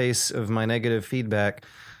 in the face of my negative feedback.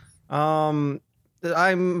 I'm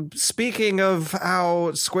speaking of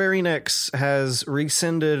how Square Enix has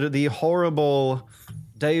rescinded the horrible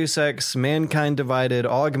Deus Ex Mankind Divided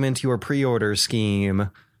augment your pre-order scheme.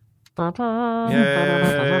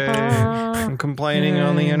 Yay. I'm complaining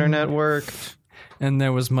on the internet worked. And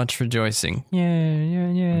there was much rejoicing.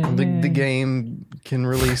 Yeah. The game can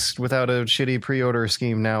release without a shitty pre-order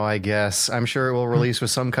scheme now, I guess. I'm sure it will release with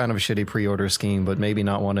some kind of shitty pre-order scheme, but maybe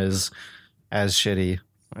not one as shitty.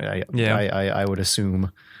 I would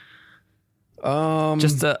assume.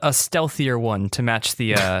 Just a stealthier one to match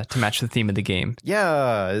the theme of the game.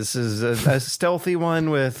 Yeah, this is a stealthy one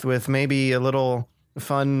with maybe a little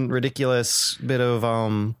fun, ridiculous bit of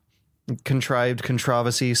contrived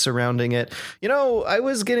controversy surrounding it. You know, I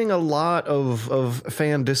was getting a lot of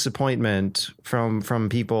fan disappointment from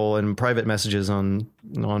people and private messages on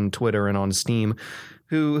Twitter and on Steam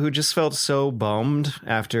who just felt so bummed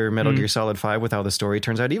after Metal Gear Solid 5 with how the story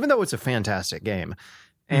turns out, even though it's a fantastic game.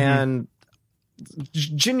 And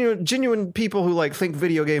genuine people who like think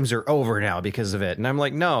video games are over now because of it. And I'm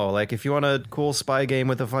like, no, like if you want a cool spy game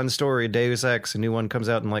with a fun story, Deus Ex, a new one comes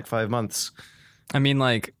out in like 5 months. I mean,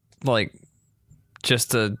 like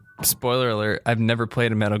just a spoiler alert, I've never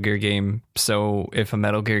played a Metal Gear game, so if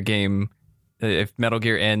Metal Gear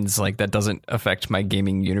ends, like that doesn't affect my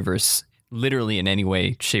gaming universe literally in any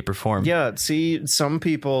way, shape, or form. Yeah, see, some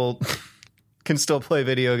people can still play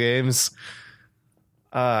video games.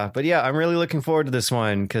 But yeah, I'm really looking forward to this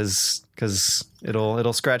one because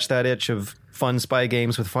it'll scratch that itch of fun spy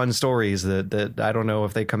games with fun stories that I don't know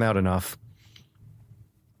if they come out enough.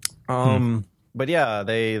 But yeah,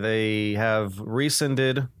 they have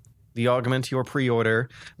rescinded the augment your pre-order.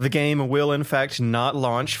 The game will in fact not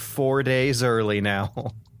launch 4 days early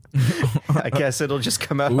now. I guess it'll just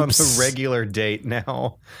come out on the regular date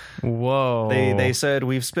now. Whoa. They said,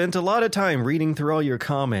 we've spent a lot of time reading through all your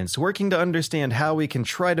comments, working to understand how we can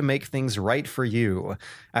try to make things right for you.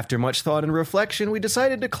 After much thought and reflection, we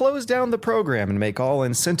decided to close down the program and make all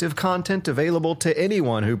incentive content available to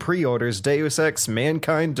anyone who pre-orders Deus Ex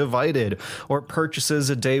Mankind Divided or purchases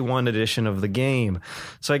a day one edition of the game.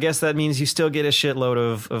 So I guess that means you still get a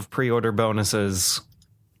shitload of pre-order bonuses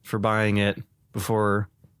for buying it before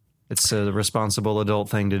it's a responsible adult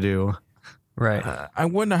thing to do. Right. I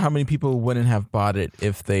wonder how many people wouldn't have bought it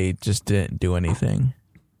if they just didn't do anything.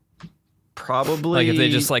 Probably. Like if they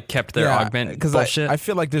just like kept their augment bullshit. I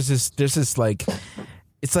feel like there's this like,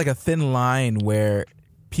 it's like a thin line where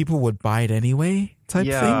people would buy it angy type thing.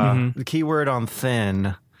 Yeah, the keyword on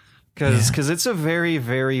thin. Because it's a very,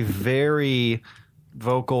 very, very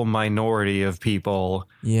vocal minority of people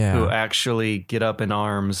who actually get up in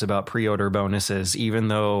arms about pre-order bonuses, even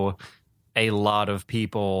though a lot of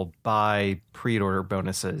people buy pre-order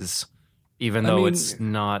bonuses, even though it's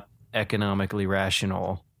not economically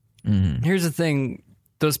rational. Here's the thing.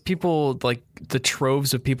 Those people, like the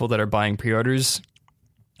troves of people that are buying pre-orders,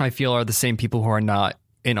 I feel are the same people who are not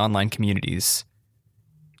in online communities.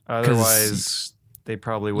 Otherwise, they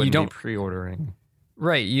probably wouldn't be pre-ordering.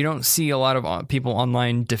 Right. You don't see a lot of people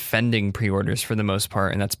online defending pre-orders for the most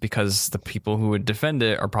part, and that's because the people who would defend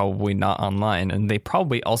it are probably not online, and they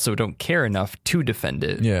probably also don't care enough to defend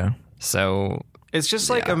it. Yeah. So it's just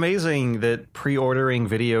like amazing that pre-ordering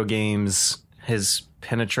video games has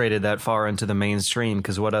penetrated that far into the mainstream,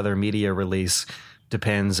 because what other media release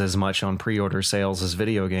depends as much on pre-order sales as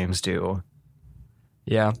video games do?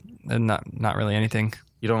 Yeah, and not really anything.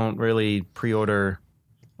 You don't really pre-order.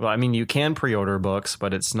 Well, I mean, you can pre-order books,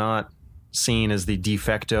 but it's not seen as the de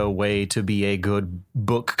facto way to be a good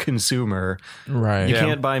book consumer. Right. You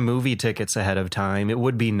can't buy movie tickets ahead of time. It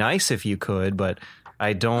would be nice if you could, but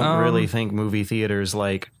I don't really think movie theaters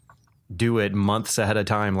like do it months ahead of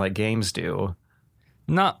time like games do.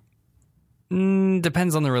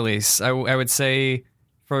 Depends on the release. I would say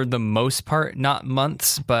for the most part, not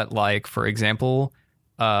months, but like, for example,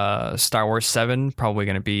 Star Wars 7 probably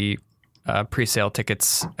going to be pre-sale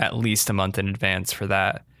tickets at least a month in advance for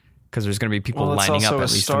that, because there's going to be people lining up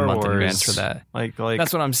at least a month in advance for that. Like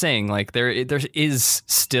that's what I'm saying. Like there is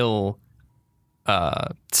still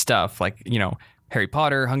stuff like, you know, Harry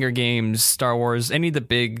Potter, Hunger Games, Star Wars, any of the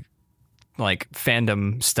big like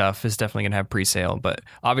fandom stuff is definitely going to have pre-sale, but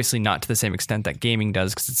obviously not to the same extent that gaming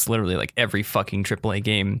does, because it's literally like every fucking AAA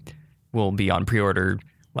game will be on pre-order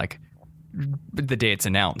like the day it's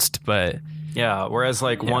announced. But yeah, whereas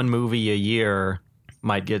like one movie a year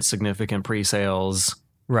might get significant pre-sales,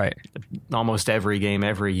 Right. Almost every game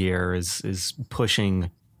every year is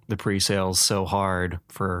pushing the pre-sales so hard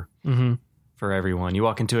for everyone. You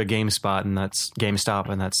walk into a GameStop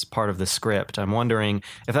and that's part of the script. I'm wondering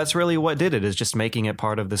if that's really what did it, is just making it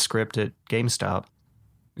part of the script at GameStop.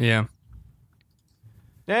 Yeah.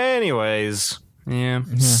 Anyways. Yeah.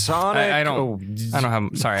 Sonic. I don't have.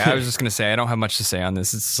 Sorry, I was just gonna say I don't have much to say on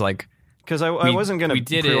this. It's like because I wasn't gonna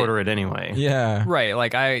pre-order it anyway. Yeah. Right.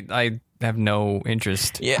 Like I have no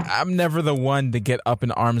interest. Yeah, I'm never the one to get up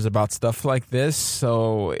in arms about stuff like this,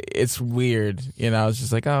 so it's weird. You know, it's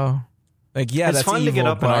just like, oh, like yeah, it's that's fun evil, to get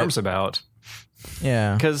up in but arms about.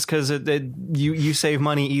 Yeah, because you save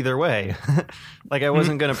money either way. Like I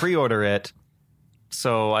wasn't gonna pre-order it,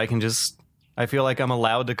 so I feel like I'm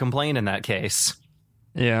allowed to complain in that case.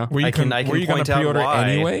 Yeah, were you going to pre-order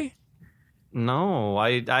anyway? No,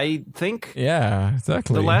 I think. Yeah,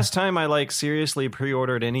 exactly. The last time I seriously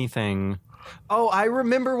pre-ordered anything. Oh, I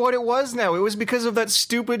remember what it was now. It was because of that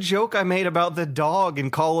stupid joke I made about the dog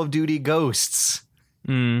in Call of Duty Ghosts.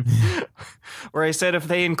 Where I said if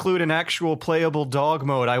they include an actual playable dog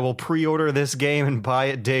mode, I will pre-order this game and buy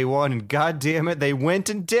it day one. And god damn it, they went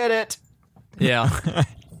and did it. Yeah.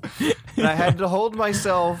 And I had to hold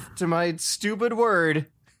myself to my stupid word.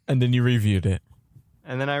 And then you reviewed it.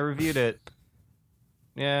 And then I reviewed it.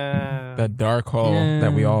 Yeah. That dark hole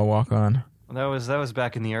that we all walk on. That was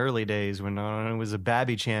back in the early days when it was a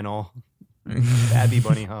Babby channel. Babby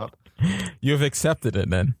Bunny Hop. You have accepted it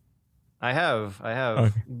then? I have.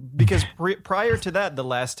 Okay. Because prior to that, the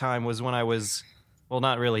last time was when I was, well,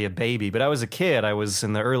 not really a baby, but I was a kid. I was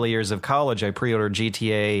in the early years of college. I pre-ordered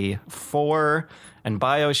GTA 4 and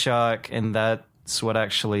BioShock, and that's what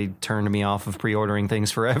actually turned me off of pre-ordering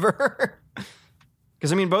things forever.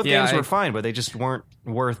 Because, I mean, both games were fine, but they just weren't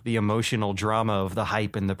worth the emotional drama of the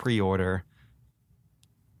hype in the pre-order.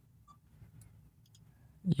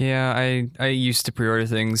 Yeah, I used to pre-order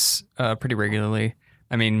things pretty regularly.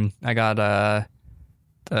 I mean, I got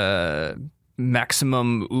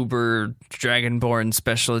Maximum Uber Dragonborn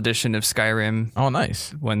Special Edition of Skyrim. Oh,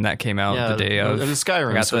 nice. When that came out the day of. It was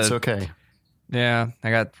Skyrim, so it's okay. Yeah,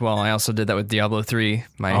 I also did that with Diablo 3.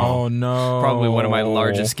 Oh, no. Probably one of my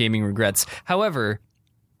largest gaming regrets. However,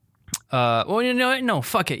 no,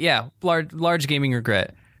 fuck it. Yeah, large gaming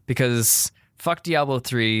regret. Because fuck Diablo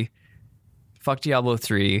 3.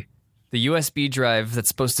 The USB drive that's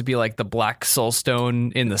supposed to be like the black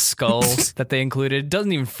soulstone in the skull that they included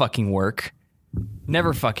doesn't even fucking work.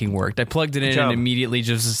 Never fucking worked. I plugged it in and immediately it's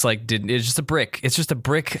just a brick. It's just a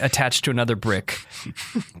brick attached to another brick.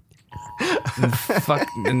 Fuck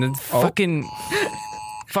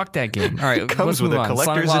that game. All right, it comes with a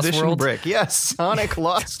collector's edition World? Brick. Yes, Sonic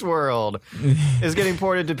Lost World is getting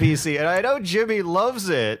ported to PC, and I know Jimmy loves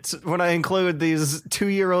it when I include these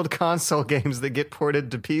 2-year-old console games that get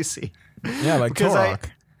ported to PC. Yeah, like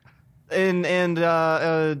Turok. And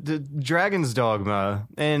Dragon's Dogma,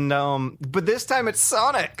 and but this time it's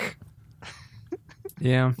Sonic.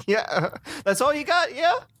 Yeah. Yeah, that's all you got.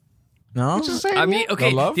 Yeah. No, I mean,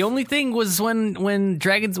 okay. The only thing was when it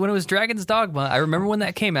was Dragon's Dogma. I remember when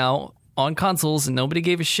that came out on consoles and nobody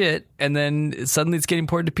gave a shit, and then suddenly it's getting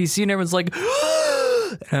ported to PC and everyone's like,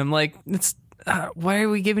 and I'm like, it's why are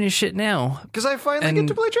we giving a shit now? Because I finally get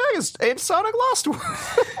to play Dragon's and Sonic Lost World.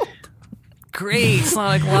 Great,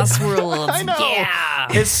 Sonic Lost World. I know. Yeah.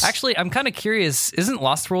 Actually, I'm kind of curious. Isn't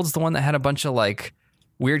Lost Worlds the one that had a bunch of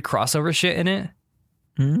weird crossover shit in it?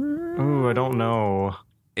 Ooh, I don't know.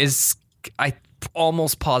 I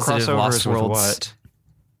almost positive Lost Worlds what?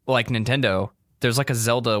 Like Nintendo. There's a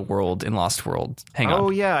Zelda world in Lost World. Hang on. Oh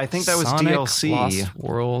yeah, I think that was Sonic DLC. Lost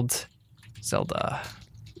World Zelda.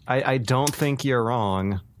 I don't think you're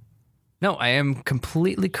wrong. No, I am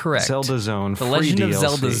completely correct. Zelda Zone. The free Legend DLC. of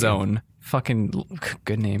Zelda Zone. Fucking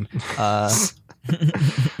good name.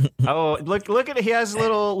 Oh, look at it. He has a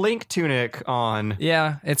little Link tunic on.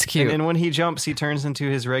 Yeah, it's cute. And when he jumps, he turns into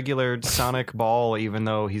his regular Sonic ball, even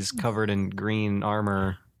though he's covered in green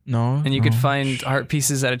armor. No. And you could find heart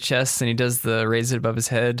pieces at a chest, and he does the raise it above his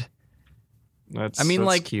head. That's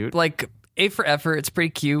cute. Like A for effort. It's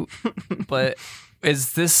pretty cute. But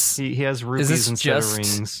is this? He has rupees instead of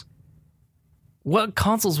rings. What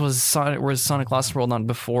consoles was Sonic Lost World on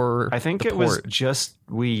before? I think it was just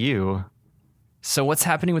Wii U. So what's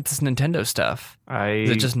happening with this Nintendo stuff? Is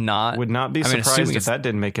it just not? Would not be surprised if that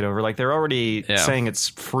didn't make it over. They're already saying it's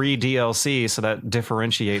free DLC, so that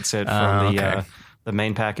differentiates it from the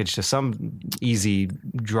main package to some easy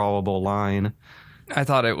drawable line. I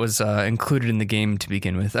thought it was included in the game to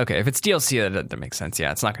begin with. Okay, if it's DLC, that makes sense.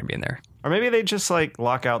 Yeah, it's not going to be in there. Or maybe they just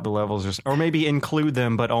lock out the levels, or maybe include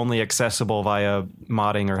them but only accessible via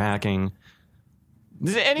modding or hacking.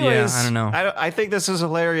 Anyways, I don't know. I think this is a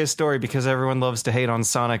hilarious story because everyone loves to hate on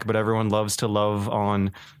Sonic, but everyone loves to love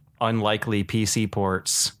on unlikely PC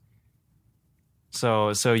ports. So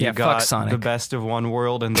you got the best of one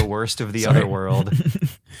world and the worst of the other world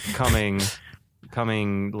coming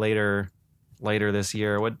later this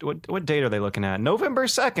year. What date are they looking at? November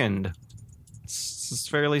 2nd. It's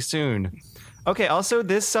fairly soon. Okay, also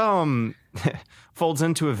this folds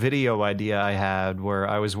into a video idea I had where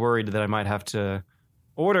I was worried that I might have to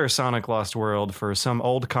order Sonic Lost World for some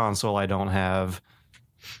old console I don't have.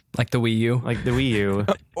 Like the Wii U? Like the Wii U.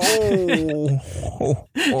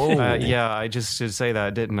 Yeah, I just should say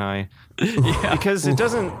that, didn't I? Yeah. Because it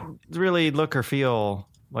doesn't really look or feel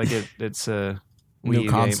like it's a Wii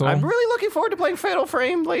U game. I'm really looking forward to playing Fatal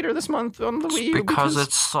Frame later this month on the Wii U. Because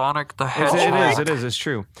it's Sonic the Hedgehog. It is, it's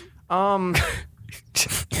true.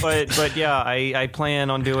 But yeah, I plan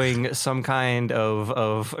on doing some kind of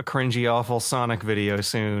a cringy, awful Sonic video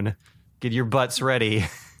soon. Get your butts ready.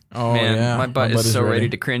 Oh man, yeah. My butt is so ready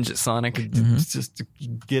to cringe at Sonic. Just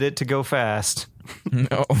get it to go fast.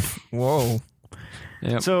 No. Whoa.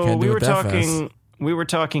 Yep. So we were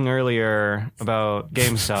talking earlier about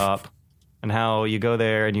GameStop and how you go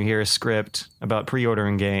there and you hear a script about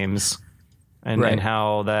pre-ordering games. And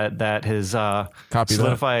how that has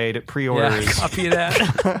solidified pre-orders. Yeah, copy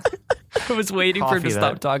that. I was waiting for him to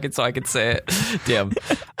stop talking so I could say it. Damn.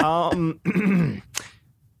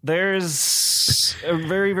 There's a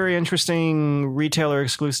very, very interesting retailer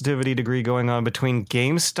exclusivity degree going on between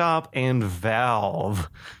GameStop and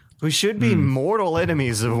Valve, who should be mortal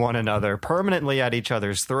enemies of one another, permanently at each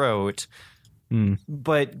other's throat.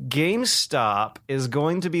 But GameStop is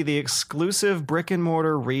going to be the exclusive brick and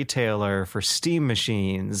mortar retailer for Steam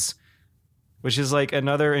machines, which is like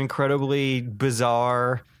another incredibly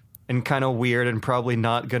bizarre and kind of weird and probably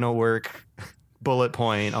not going to work bullet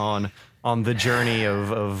point on the journey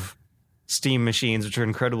of Steam machines, which are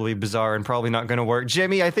incredibly bizarre and probably not going to work.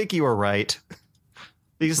 Jimmy, I think you were right.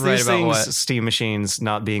 These things, what? Steam machines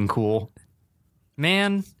not being cool.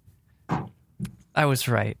 Man, I was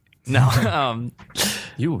right. No,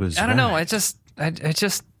 you was. I don't know. I just,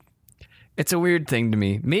 it's a weird thing to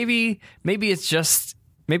me. Maybe it's just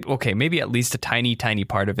maybe at least a tiny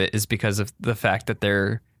part of it is because of the fact that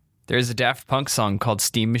there's a Daft Punk song called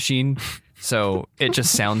Steam Machine, so it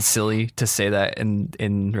just sounds silly to say that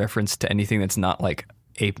in reference to anything that's not like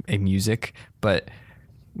a music. But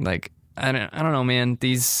like I don't know, man.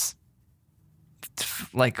 These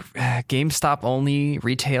like GameStop only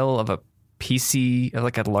retail of a PC,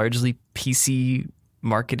 like a largely PC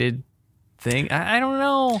marketed thing. I don't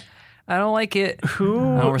know. I don't like it. I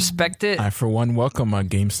don't respect it. I, for one, welcome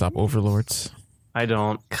GameStop overlords. I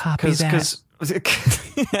don't. Copy that.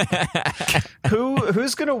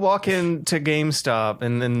 Who's going to walk into GameStop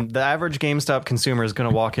and then the average GameStop consumer is going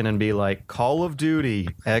to walk in and be like, Call of Duty,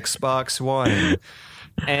 Xbox One.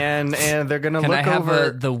 And they're going to look over. Can I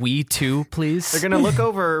have the Wii 2, please? They're going to look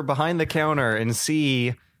over behind the counter and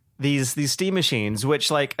see these Steam machines,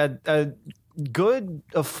 which like a good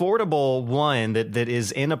affordable one that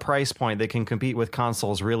is in a price point that can compete with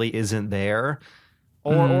consoles really isn't there,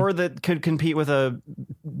 or that could compete with a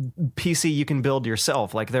PC you can build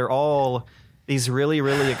yourself. Like they're all these really,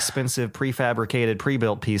 really expensive prefabricated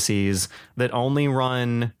pre-built PCs that only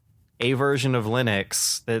run a version of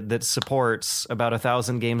Linux that supports about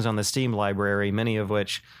 1,000 games on the Steam library, many of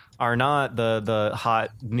which are not the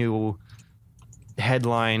hot new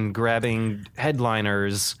headline grabbing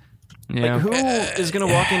headliners. Yeah. Like who is going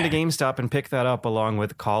to walk into GameStop and pick that up along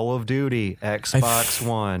with Call of Duty, Xbox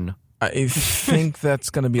One? I think that's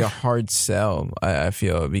going to be a hard sell. I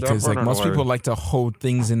feel because like most people like to hold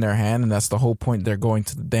things in their hand, and that's the whole point. They're going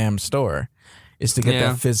to the damn store. Is to get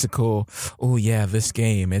that physical. Oh yeah, this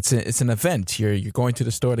game. It's an event. You're going to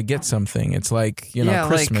the store to get something. It's like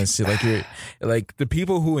Christmas. Like you're like the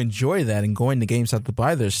people who enjoy that and going to GameStop to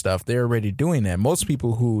buy their stuff. They're already doing that. Most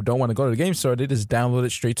people who don't want to go to the game store, they just download it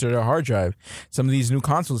straight to their hard drive. Some of these new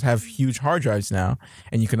consoles have huge hard drives now,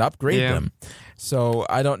 and you can upgrade them. So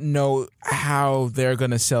I don't know how they're going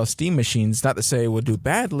to sell Steam machines. Not to say it will do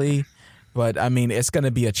badly, but I mean it's going to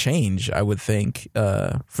be a change. I would think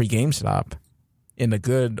for GameStop. In the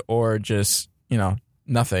good or just,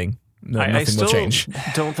 nothing. Nothing will change.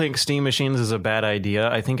 I don't think Steam machines is a bad idea.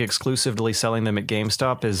 I think exclusively selling them at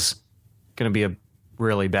GameStop is going to be a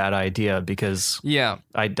really bad idea because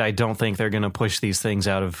I don't think they're going to push these things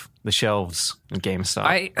out of the shelves at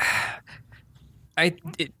GameStop.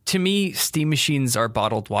 To me, Steam machines are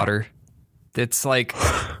bottled water. It's like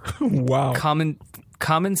wow.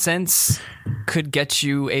 Common sense could get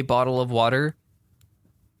you a bottle of water,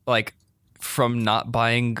 like from not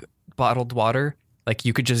buying bottled water, Like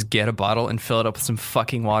you could just get a bottle and fill it up with some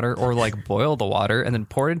fucking water, or like boil the water and then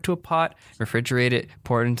pour it into a pot, refrigerate it,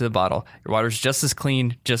 pour it into the bottle. Your water's just as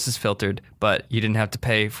clean, just as filtered, but you didn't have to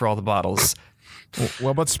pay for all the bottles.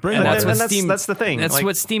 What about spring? And that's the thing. That's like,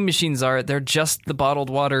 what Steam machines are. They're just the bottled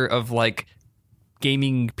water of like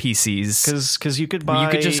gaming PCs. Because you could buy, you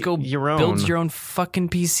could just go your own. build your own fucking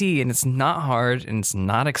PC, and it's not hard and it's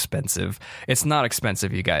not expensive. It's not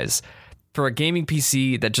expensive, you guys. For a gaming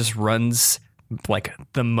PC that just runs like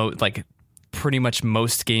pretty much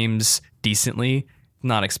most games decently,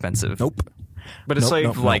 not expensive. Nope. But it's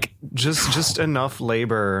just enough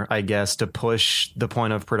labor, I guess, to push the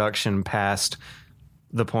point of production past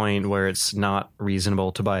the point where it's not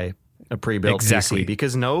reasonable to buy a pre-built PC.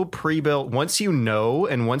 Because no pre-built, once you know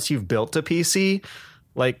and once you've built a PC,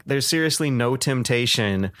 like there's seriously no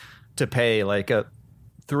temptation to pay like a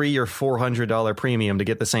 $300 or $400 premium to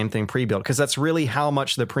get the same thing pre-built, because that's really how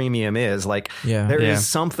much the premium is. Like there is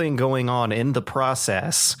something going on in the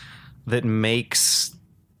process that makes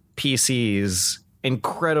PCs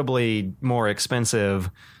incredibly more expensive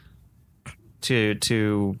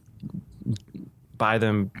to buy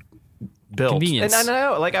them built. Convenience. And I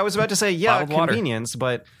know, like I was about to say, Bottled convenience,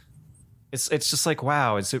 but it's just like,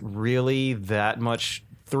 wow, is it really that much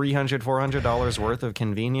 $300, $400 worth of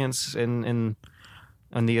convenience in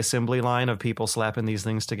on the assembly line of people slapping these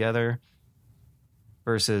things together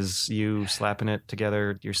versus you slapping it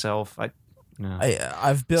together yourself?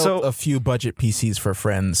 I've built a few budget PCs for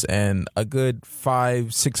friends, and a good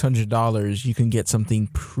 $500-$600 you can get something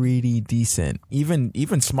pretty decent,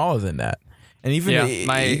 even smaller than that. And even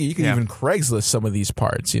you can even Craigslist some of these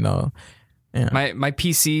parts, you know. Yeah. My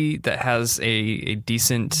PC that has a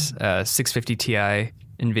decent 650 Ti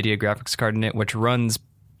NVIDIA graphics card in it, which runs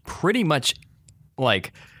pretty much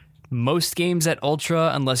like most games at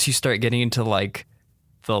ultra, unless you start getting into like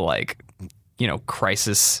the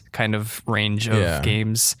Crisis kind of range of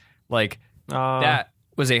games. Like that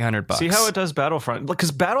was $800. See how it does Battlefront,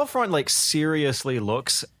 because Battlefront like seriously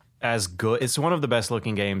looks as good. It's one of the best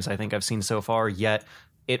looking games I think I've seen so far, yet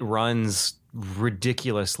it runs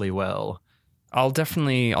ridiculously well. I'll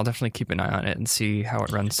definitely keep an eye on it and see how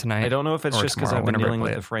it runs tonight. I don't know if it's just because I've been dealing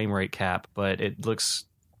with the it. frame rate cap, but it looks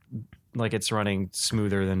like it's running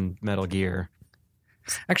smoother than Metal Gear.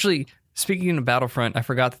 Actually, speaking of Battlefront, I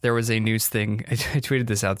forgot that there was a news thing. I tweeted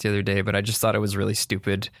this out the other day, but I just thought it was really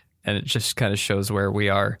stupid, and it just kind of shows where we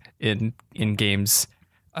are in games.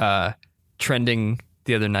 Trending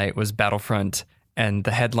the other night was Battlefront, and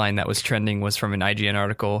the headline that was trending was from an IGN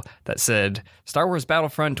article that said, Star Wars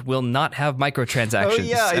Battlefront will not have microtransactions. Oh,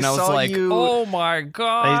 yeah, I was like, oh my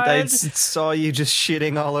God. I saw you just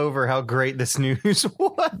shitting all over how great this news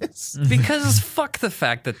was. Because fuck the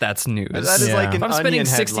fact that that's news. That is like an if I'm spending Onion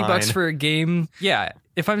 $60 headline. for a game,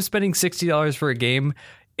 if I'm spending $60 for a game,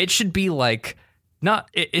 it should be like,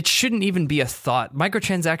 it shouldn't even be a thought.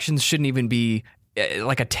 Microtransactions shouldn't even be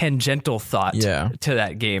like a tangential thought to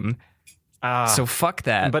that game. So fuck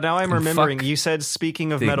that. But now I'm remembering, you said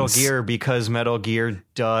speaking of Metal Gear, because Metal Gear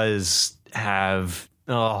does have...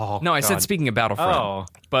 No, I said speaking of Battlefront.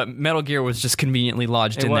 But Metal Gear was just conveniently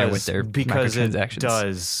lodged in there with their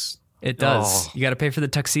microtransactions. It does. You got to pay for the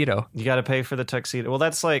tuxedo. Well,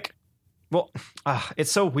 that's like...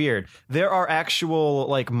 it's so weird. There are actual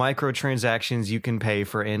like microtransactions you can pay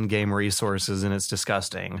for in-game resources, and it's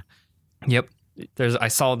disgusting. Yep. I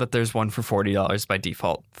saw that there's one for $40 by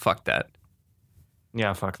default. Fuck that.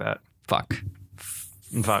 Yeah, fuck that. Fuck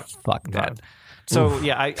that. So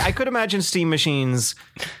I could imagine Steam machines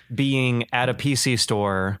being at a PC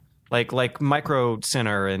store like Micro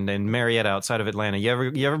Center and Marietta outside of Atlanta. You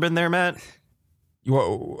ever been there, Matt?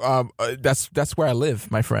 That's where I live,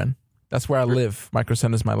 my friend. That's where I live. Micro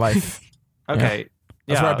Center's my life. Okay.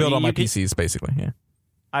 That's where I build all my PCs, basically. Yeah.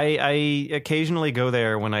 I occasionally go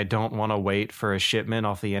there when I don't want to wait for a shipment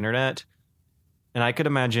off the internet. And I could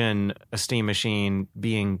imagine a Steam machine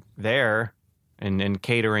being there and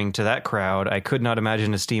catering to that crowd. I could not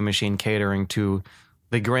imagine a Steam machine catering to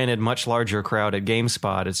the granted much larger crowd at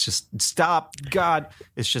GameSpot. It's just, it's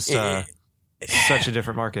just such a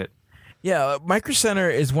different market. Yeah, Micro Center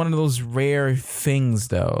is one of those rare things,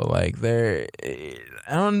 though. Like I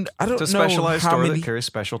don't it's a specialized store that carries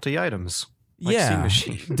specialty items. Like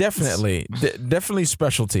definitely, definitely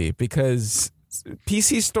specialty, because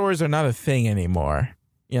PC stores are not a thing anymore.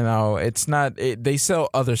 You know, it's not. They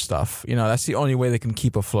sell other stuff. You know, that's the only way they can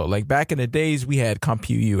keep afloat. Like back in the days, we had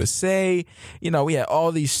CompuUSA. You know, we had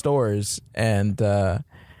all these stores, and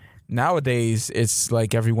nowadays it's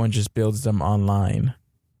like everyone just builds them online.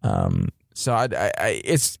 So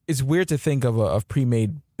it's weird to think of a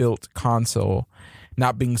pre-made built console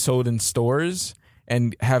not being sold in stores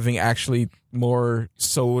and having actually more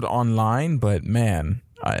sold online. But man,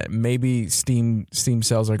 maybe Steam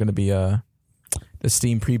sales are going to be the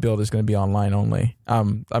Steam pre-build is going to be online only.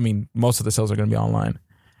 I mean, most of the sales are going to be online.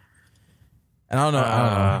 And I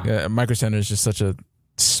don't know. Micro Center is just such a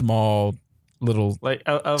small little like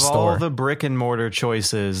of store. All the brick and mortar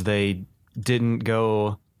choices, they didn't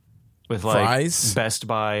go with like Fry's? Best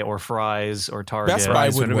Buy or Fry's or Target. Best Buy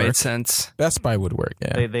would have work. made sense. Best Buy would work.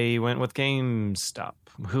 Yeah, They went with GameStop,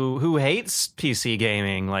 who hates PC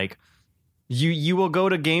gaming. Like you will go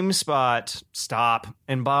to GameSpot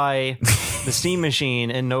and buy the Steam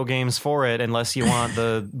machine and no games for it unless you want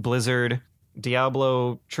the Blizzard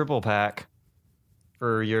Diablo triple pack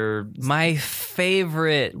for your My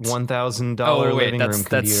favorite $1,000 living room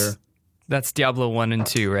computer. That's Diablo 1 and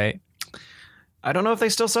 2, right? I don't know if they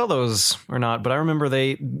still sell those or not, but I remember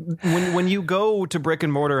when you go to brick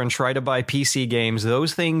and mortar and try to buy PC games,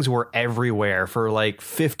 those things were everywhere for like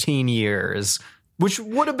 15 years, which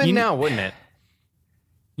would have been now, wouldn't it?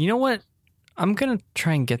 You know what? I'm going to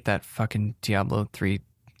try and get that fucking Diablo 3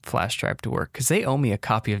 flash drive to work because they owe me a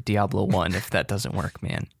copy of Diablo 1 if that doesn't work,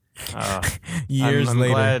 man. Years I'm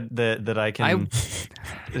later. glad that I can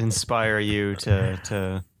inspire you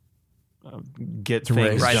to get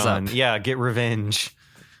things rise done. up. Yeah, get revenge.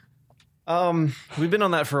 We've been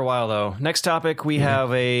on that for a while though. Next topic, we have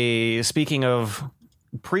speaking of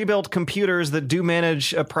pre-built computers that do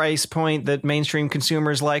manage a price point that mainstream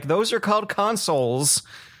consumers like. Those are called consoles.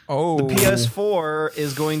 Oh, The PS4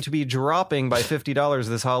 is going to be dropping by $50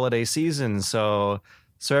 this holiday season. So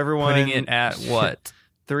everyone Putting it at what?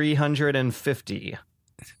 $350.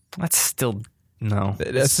 That's still no.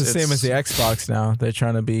 that's the same as the Xbox now. They're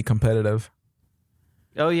trying to be competitive.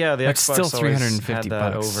 Oh yeah, the That's Xbox still always $350 had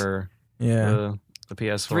that bucks. over Yeah. the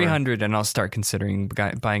PS4. 300 and I'll start considering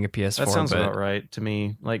buying a PS4. That sounds but about right to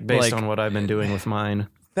me. Like based on what I've been doing with mine.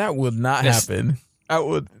 That would not happen.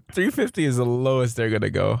 350 is the lowest they're gonna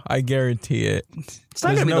go. I guarantee it. It's not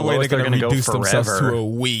There's gonna be no the way lowest they're they're gonna gonna go reduce themselves to a forever.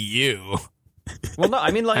 Wii U. Well, no,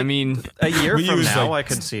 I mean a year Wii U from is now, like- I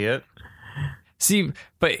could see it. See,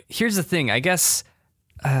 but here's the thing. I guess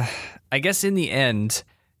in the end,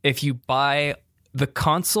 if you buy the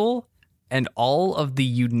console and all of the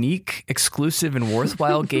unique, exclusive, and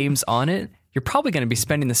worthwhile games on it, you're probably going to be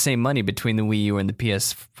spending the same money between the Wii U and the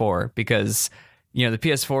PS4 because the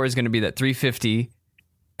PS4 is going to be that $350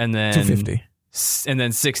 and then $250 and then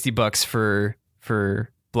 $60 for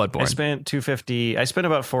Bloodborne. I spent $250. I spent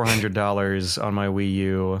about $400 on my Wii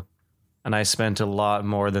U, and I spent a lot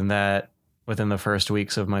more than that within the first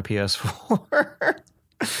weeks of my PS4.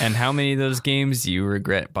 And how many of those games do you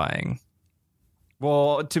regret buying?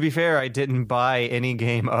 Well, to be fair, I didn't buy any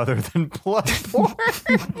game other than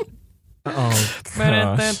Bloodborne. Oh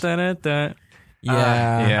gosh.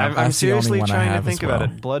 Yeah, I'm seriously trying to think about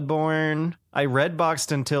it. Bloodborne. I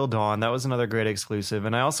redboxed Until Dawn. That was another great exclusive,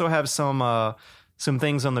 and I also have some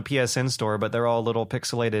things on the PSN store, but they're all little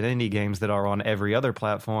pixelated indie games that are on every other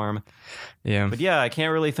platform. Yeah, but yeah, I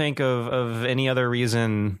can't really think of any other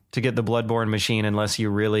reason to get the Bloodborne machine unless you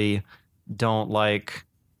really don't like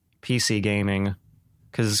PC gaming,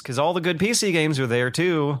 because all the good PC games are there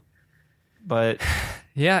too. But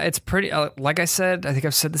yeah, it's pretty. Like I said, I think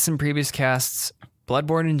I've said this in previous casts.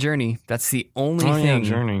 Bloodborne and Journey. That's the only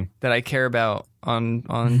thing that I care about on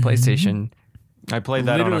PlayStation. I played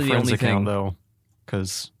that Literally on a the friend's only account thing. though,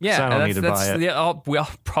 because I don't need to buy it. Yeah, we all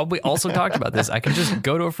probably also talked about this. I can just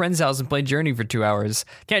go to a friend's house and play Journey for 2 hours.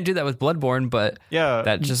 Can't do that with Bloodborne, but yeah,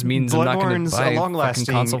 that just means I'm not going to buy a a long-lasting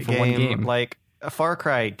fucking console for one game. Like Far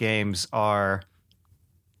Cry games are.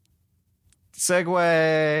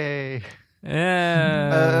 Segue.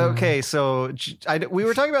 Yeah. Okay, so we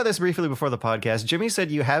were talking about this briefly before the podcast. Jimmy said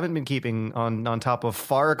you haven't been keeping on top of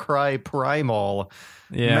Far Cry Primal.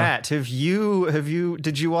 Yeah. Matt, did you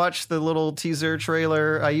watch the little teaser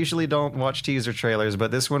trailer? I usually don't watch teaser trailers, but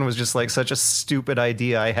this one was just like such a stupid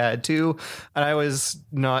idea I had to, and I was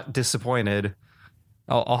not disappointed.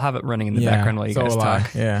 I'll have it running in the background while you guys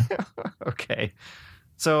talk. Yeah. Okay.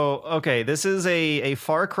 So, this is a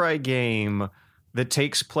Far Cry game that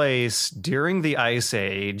takes place during the Ice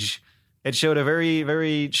Age. It showed a very,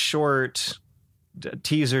 very short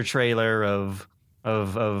teaser trailer of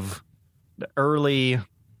early.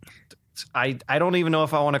 I don't even know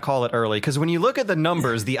if I want to call it early, because when you look at the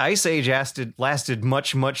numbers, the Ice Age lasted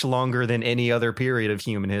much, much longer than any other period of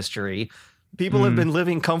human history. People have been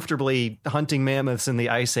living comfortably hunting mammoths in the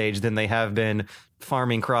Ice Age than they have been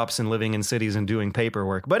farming crops and living in cities and doing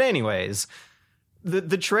paperwork. But anyways,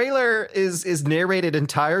 the trailer is narrated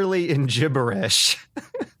entirely in gibberish.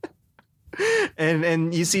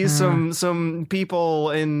 and you see some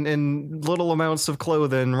people in little amounts of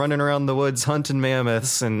clothing running around the woods hunting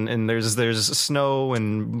mammoths, and there's snow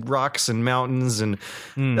and rocks and mountains, and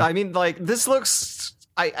I mean, like, this looks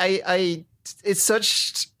it's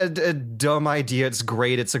such a dumb idea. It's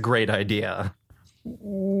great. It's a great idea.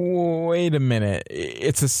 Wait a minute.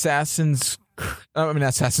 It's Assassin's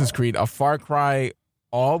Creed, a Far Cry,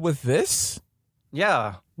 all with this?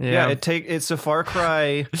 Yeah. It's a Far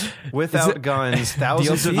Cry without guns,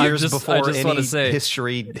 thousands of years before any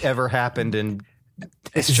history ever happened in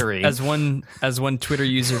history. As one Twitter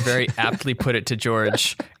user very aptly put it to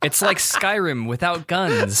George, it's like Skyrim without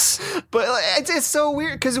guns. But it's so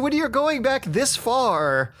weird because when you're going back this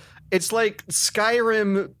far, it's like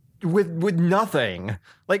Skyrim with nothing.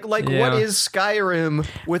 Like what is Skyrim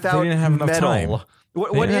without metal?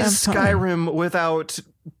 What is Skyrim without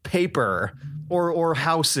paper or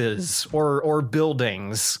houses or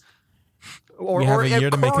buildings or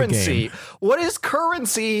currency? What is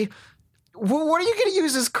currency? What are you going to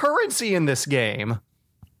use as currency in this game?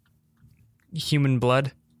 Human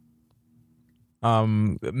blood.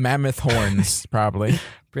 Mammoth horns, probably.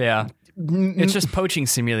 Yeah. It's just Poaching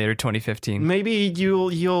Simulator 2015. Maybe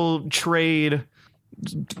you'll trade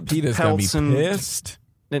Peter's pelts gonna be pissed.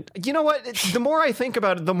 You know what? The more I think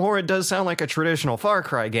about it, the more it does sound like a traditional Far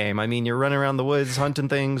Cry game. I mean, you're running around the woods hunting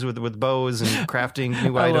things with bows and crafting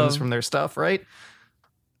new items from their stuff, right?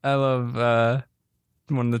 I love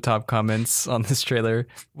one of the top comments on this trailer.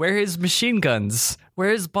 Where is machine guns?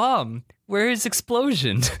 Where is bomb? Where is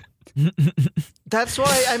explosion? That's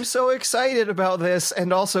why I'm so excited about this,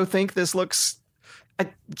 and also think this looks...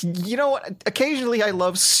 You know what? Occasionally I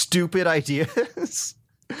love stupid ideas.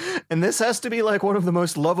 And this has to be like one of the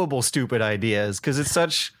most lovable stupid ideas, because it's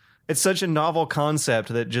such a novel concept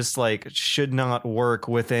that just like should not work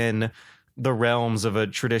within the realms of a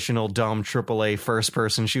traditional dumb AAA first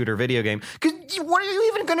person shooter video game. Because what are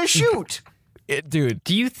you even going to shoot? Dude,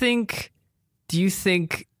 do you think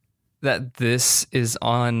that this is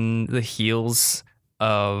on the heels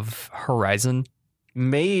of Horizon?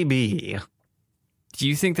 Maybe. Do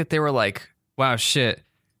you think that they were like, wow, shit,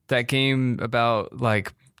 that game about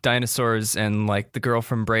like dinosaurs and like the girl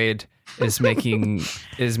from Braid is making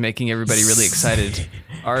everybody really excited.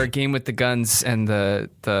 Our game with the guns and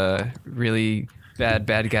the really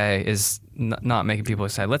bad guy is not making people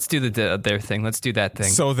excited. Let's do their thing. Let's do that thing.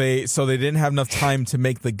 So they didn't have enough time to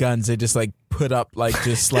make the guns. They just like put up like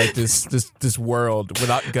just like this world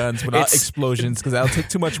without guns, without explosions, because that'll take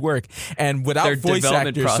too much work, and without voice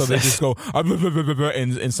actors. Process. So they just go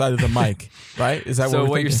inside of the mic, right? Is that so?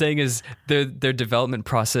 What you're saying is their development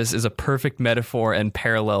process is a perfect metaphor and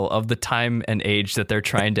parallel of the time and age that they're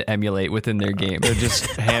trying to emulate within their game. They're just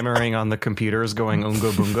hammering on the computers, going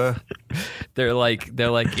unga bunga. They're like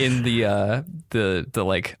in the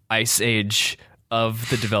like ice age of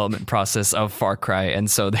the development process of Far Cry,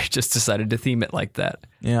 and so they just decided to theme it like that.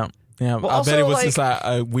 Yeah. Well, I bet it was just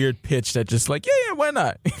a weird pitch that just like, yeah, why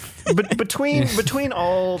not? But between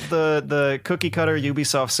all the cookie cutter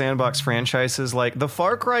Ubisoft sandbox franchises, like the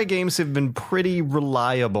Far Cry games have been pretty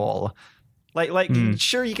reliable.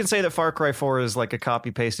 Sure, you can say that Far Cry 4 is like a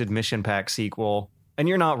copy pasted mission pack sequel, and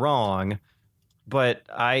you're not wrong. But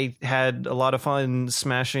I had a lot of fun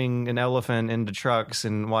smashing an elephant into trucks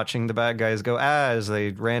and watching the bad guys go as they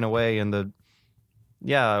ran away. And it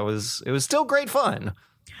was still great fun.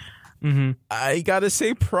 Mm-hmm. I gotta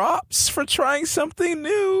say props for trying something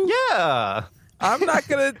new. Yeah, I'm not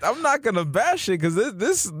gonna bash it, because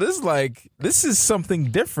this is something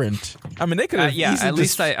different. I mean, they could have at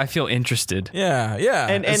least I feel interested. Yeah,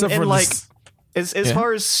 and like. As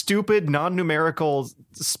far as stupid, non-numerical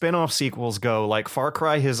spin-off sequels go, like Far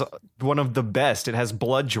Cry is one of the best. It has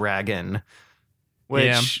Blood Dragon,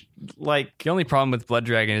 which like the only problem with Blood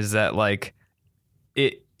Dragon is that like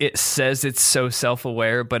it says it's so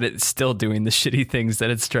self-aware, but it's still doing the shitty things that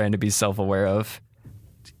it's trying to be self-aware of.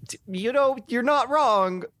 You know, you're not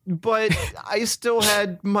wrong, but I still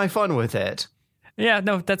had my fun with it. Yeah,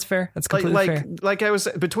 no, that's fair. That's completely fair. Like I was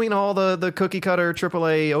between all the cookie cutter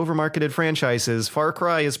AAA overmarketed franchises, Far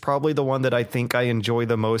Cry is probably the one that I think I enjoy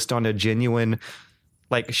the most on a genuine,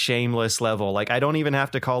 like shameless level. Like I don't even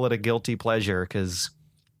have to call it a guilty pleasure, because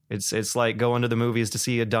it's like going to the movies to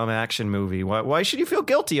see a dumb action movie. Why should you feel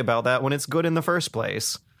guilty about that when it's good in the first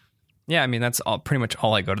place? Yeah, I mean, that's pretty much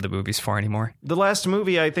all I go to the movies for anymore. The last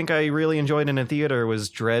movie I think I really enjoyed in a theater was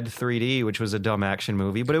Dread 3D, which was a dumb action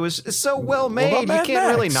movie, but it was so well made, you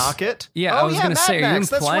can't really knock it. Yeah, I was going to say, are you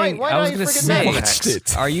implying? Right. I was going to say,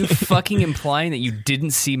 are you fucking implying that you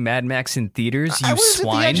didn't see Mad Max in theaters? You I was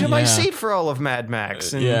swine. at the edge of my seat for all of Mad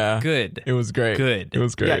Max. And Good. It was great. Good. It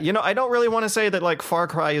was great. Yeah, I don't really want to say that like Far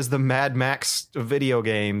Cry is the Mad Max of video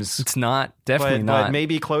games. It's not. Definitely not. But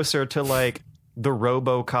maybe closer to like the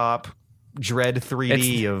RoboCop Dread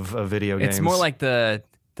 3D of video games. It's more like the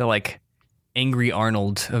like Angry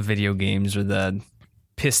Arnold of video games, or the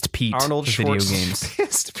Pissed Pete Arnold of video Schwarz- games.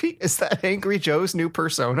 Pissed Pete? Is that Angry Joe's new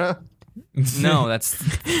persona? No, that's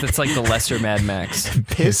like the lesser Mad Max.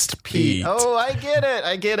 Pissed Pete. Oh, I get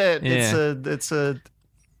it. Yeah. It's a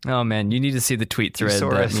Oh man, you need to see the tweet thread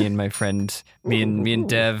that me and my friend, me and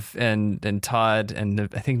Dev and Todd and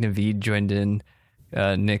I think Naveed joined in.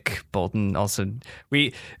 Nick Bolton also.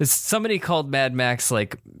 Somebody called Mad Max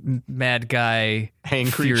like Mad Guy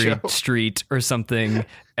Angry Fury Joe. Street or something,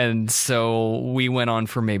 and so we went on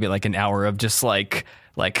for maybe like an hour of just like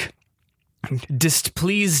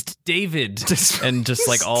displeased David and just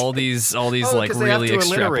like all these like really they have to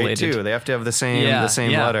extrapolated too. They have to have the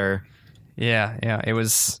same letter. Yeah. It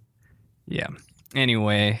was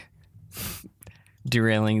Anyway.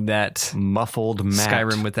 Derailing that muffled Matt.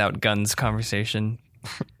 Skyrim without guns conversation.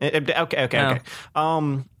 Okay.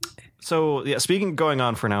 So yeah, going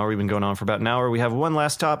on for an hour. We've been going on for about an hour. We have one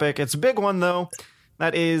last topic. It's a big one though.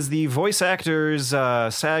 That is the voice actors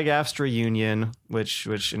SAG-AFTRA union, which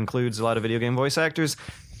includes a lot of video game voice actors,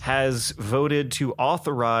 has voted to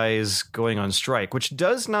authorize going on strike, which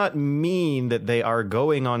does not mean that they are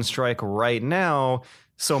going on strike right now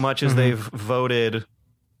so much as they've voted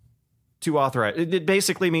to authorize. It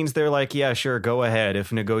basically means they're like, yeah, sure, go ahead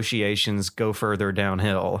if negotiations go further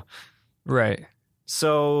downhill. Right.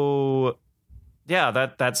 So,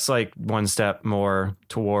 yeah, that's like one step more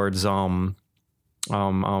towards happening,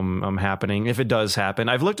 if it does happen.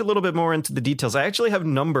 I've looked a little bit more into the details. I actually have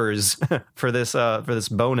numbers for this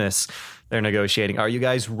bonus they're negotiating. Are you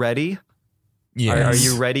guys ready? Yes. Are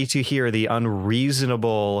you ready to hear the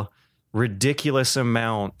unreasonable, ridiculous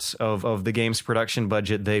amount of the game's production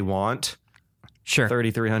budget they want? Sure.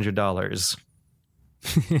 $3,300.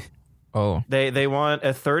 Oh. They want a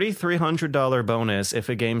 $3,300 bonus if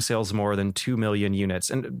a game sells more than 2 million units.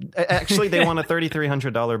 And actually, they want a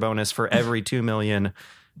 $3,300 bonus for every 2 million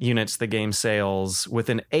units the game sells, with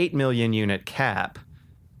an 8 million unit cap.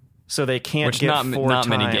 So they can't get not times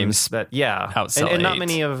many games that. Yeah, outsell and not 8.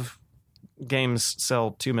 many of games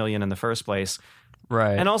sell 2 million in the first place.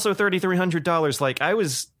 Right. And also $3,300. Like, I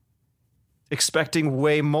was expecting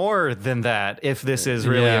way more than that. If this is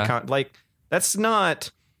really that's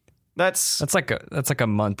not. That's like a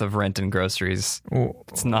month of rent and groceries. Well,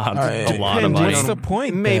 it's not a lot of money. What's the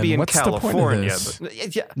point? Maybe then? in What's California, the point of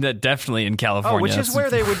this? but Definitely in California. which is where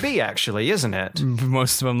they would be, actually, isn't it?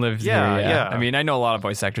 Most of them live here. Yeah. I mean, I know a lot of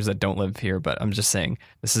voice actors that don't live here, but I'm just saying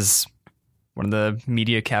this is one of the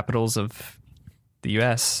media capitals of the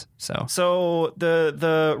U.S. So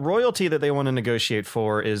the royalty that they want to negotiate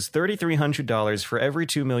for is $3,300 for every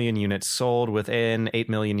 2 million units sold within 8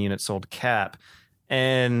 million units sold cap.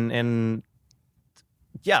 And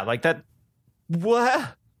yeah, like that.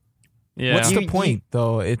 What? Yeah. What's the point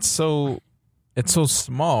though? It's so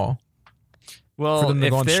small. Well, for them to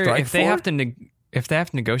go on strike if they have to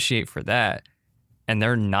negotiate for that, and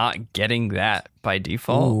they're not getting that by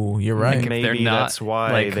default. Ooh, you're right. Like, Maybe that's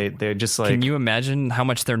why they're just like. Can you imagine how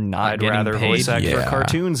much they're not getting I'd rather paid? voice act for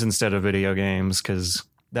cartoons instead of video games, because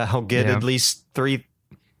that'll get at least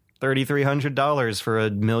 $3,300 for a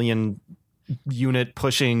million unit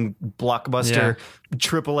pushing blockbuster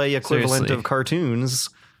AAA equivalent of cartoons.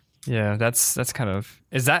 Yeah, that's kind of.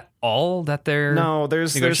 Is that all that they're? No,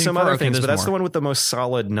 there's some other things, but that's the one with the most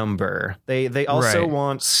solid number. They also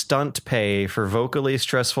want stunt pay for vocally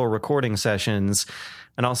stressful recording sessions,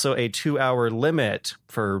 and also a 2-hour limit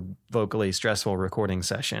for vocally stressful recording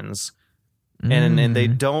sessions. And they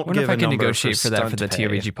don't wonder give if I a can number negotiate for that for the stunt pay.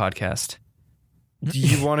 TOVG podcast. Do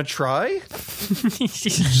you want to try?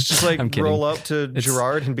 Just like roll up to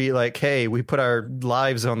Gerard and be like, "Hey, we put our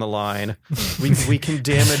lives on the line. We can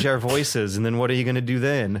damage our voices, and then what are you going to do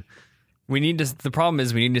then?" We need to. The problem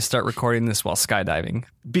is we need to start recording this while skydiving.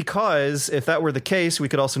 Because if that were the case, we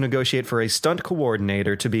could also negotiate for a stunt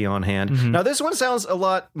coordinator to be on hand. Mm-hmm. Now, this one sounds a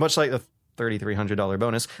lot much like the $3,300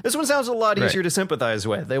 bonus. This one sounds a lot easier to sympathize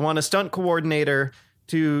with. They want a stunt coordinator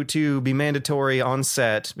to be mandatory on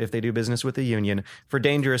set if they do business with the union for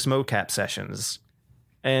dangerous mocap sessions.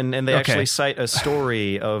 And they actually cite a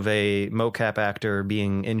story of a mocap actor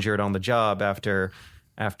being injured on the job after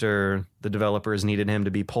after the developers needed him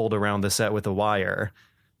to be pulled around the set with a wire.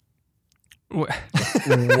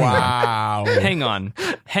 Wow. Hang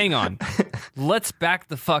on. Let's back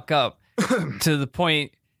the fuck up to the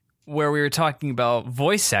point where we were talking about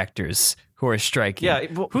voice actors who are striking. Yeah,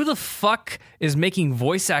 well, who the fuck is making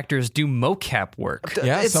voice actors do mocap work?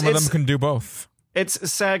 Yeah, some of them can do both.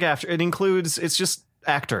 It's SAG-AFTRA. It includes, it's just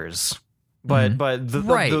actors, but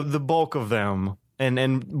the bulk of them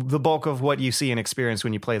and the bulk of what you see and experience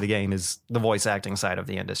when you play the game is the voice acting side of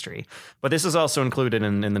the industry. But this is also included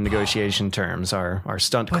in the negotiation terms, our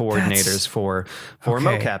stunt coordinators for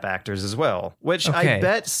mocap actors as well, which I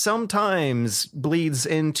bet sometimes bleeds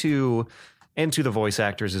into the voice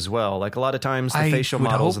actors as well. Like a lot of times the facial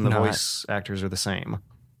models and the voice actors are the same.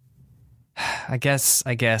 I guess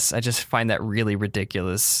I just find that really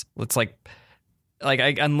ridiculous. It's like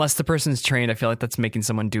unless the person's trained, I feel like that's making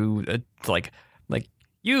someone do like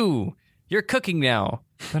you're cooking now,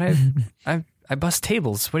 but I bust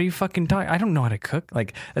tables. What are you fucking talking? I don't know how to cook.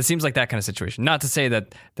 Like it seems like that kind of situation. Not to say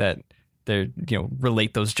that they're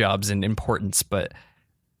relate those jobs in importance, but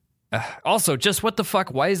also just what the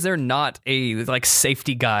fuck? Why is there not a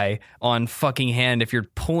safety guy on fucking hand if you're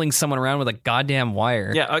pulling someone around with a goddamn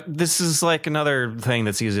wire? Yeah, this is like another thing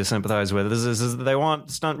that's easy to sympathize with. This is they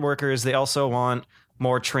want stunt workers. They also want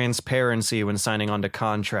more transparency when signing on to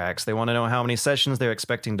contracts. They want to know how many sessions they're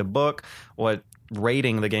expecting to book, what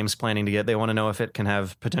rating the game's planning to get. They want to know if it can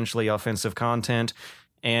have potentially offensive content,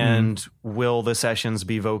 and will the sessions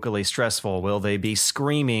be vocally stressful? Will they be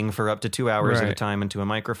screaming for up to 2 hours at a time into a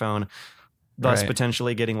microphone, thus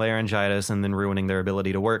potentially getting laryngitis and then ruining their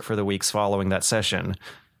ability to work for the weeks following that session?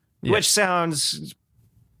 Yeah. Which sounds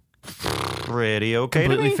pretty okay.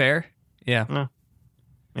 Completely fair. Yeah.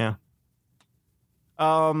 Yeah.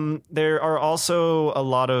 There are also a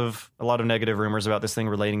lot of negative rumors about this thing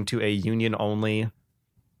relating to a union only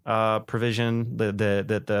provision that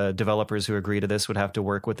the developers who agree to this would have to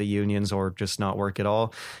work with the unions or just not work at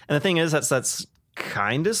all. And the thing is that's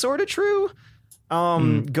kind of sort of true.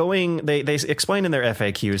 They explain in their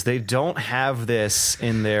FAQs they don't have this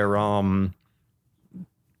in their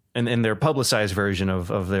in their publicized version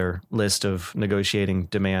of their list of negotiating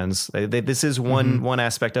demands. This is one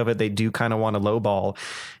aspect of it they do kind of want to lowball,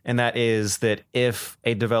 and that is that if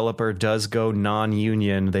a developer does go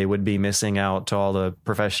non-union, they would be missing out to all the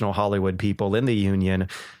professional Hollywood people in the union.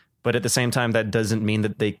 But at the same time, that doesn't mean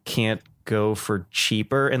that they can't go for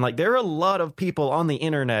cheaper. And there are a lot of people on the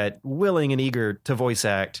internet willing and eager to voice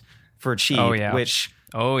act for cheap, which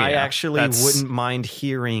I actually wouldn't mind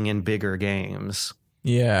hearing in bigger games.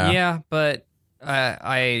 Yeah, but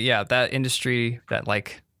that industry that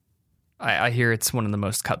I hear it's one of the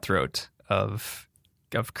most cutthroat of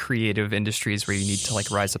creative industries where you need to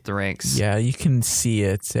rise up the ranks. Yeah, you can see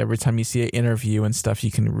it every time you see an interview and stuff. You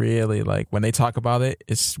can really when they talk about it,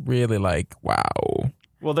 it's really wow.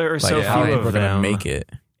 Well, there are so few of them gonna make it.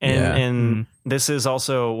 And this is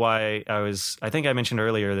also why I think I mentioned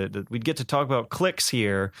earlier that we'd get to talk about clicks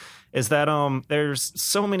here, is that there's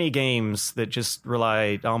so many games that just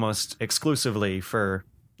rely almost exclusively for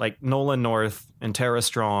Nolan North and Tara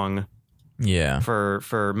Strong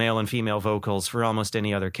for male and female vocals for almost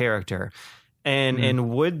any other character. And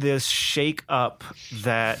would this shake up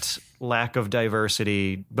that lack of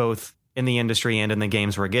diversity both in the industry and in the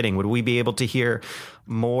games we're getting? Would we be able to hear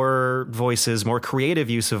more voices, more creative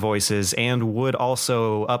use of voices, and would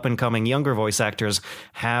also up and coming younger voice actors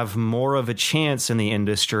have more of a chance in the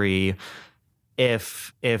industry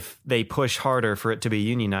if they push harder for it to be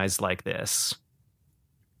unionized like this?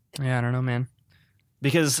 Yeah, I don't know, man.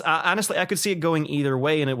 Because honestly, I could see it going either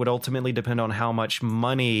way, and it would ultimately depend on how much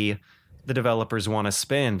money the developers want to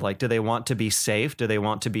spend. Do they want to be safe? Do they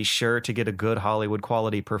want to be sure to get a good Hollywood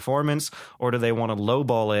quality performance? Or do they want to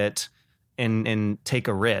lowball it and take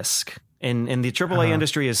a risk? And the AAA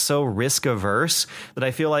industry is so risk averse that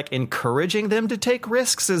I feel like encouraging them to take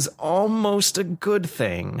risks is almost a good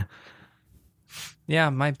thing. Yeah,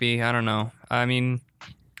 it might be. I don't know. I mean,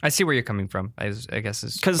 I see where you're coming from, I guess.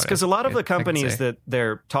 Because a lot of the companies that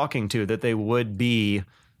they're talking to that they would be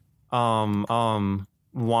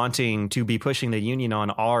wanting to be pushing the union on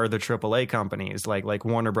are the AAA companies like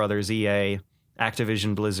Warner Brothers, EA,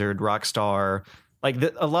 Activision, Blizzard, Rockstar.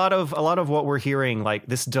 A lot of what we're hearing,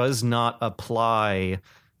 this does not apply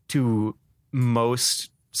to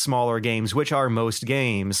most smaller games, which are most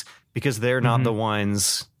games, because they're not the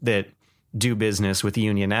ones that do business with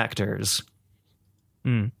union actors.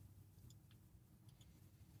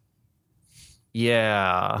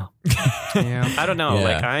 Yeah. I don't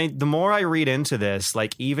know. The more I read into this,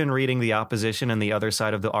 even reading the opposition and the other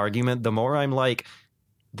side of the argument, the more I'm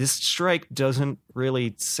this strike doesn't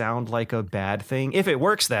really sound like a bad thing. If it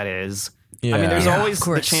works, that is. Yeah. I mean, there's always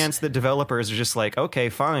the chance that developers are just like, okay,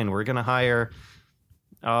 fine, we're going to hire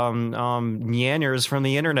Nyanners from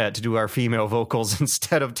the internet to do our female vocals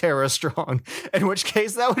instead of Tara Strong, in which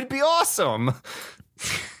case that would be awesome.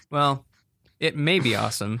 Well, it may be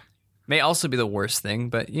awesome. May also be the worst thing,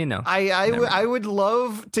 but you know. I would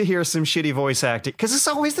love to hear some shitty voice acting because it's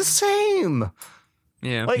always the same.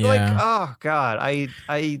 Yeah. Like, oh God,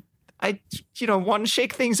 I want to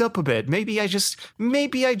shake things up a bit. Maybe I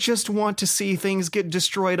just want to see things get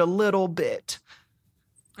destroyed a little bit.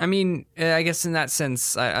 I mean, I guess in that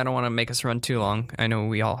sense, I don't want to make us run too long. I know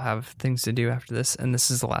we all have things to do after this, and this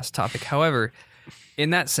is the last topic. However, in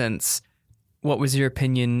that sense, what was your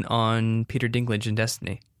opinion on Peter Dinklage in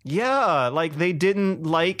Destiny? Yeah, like they didn't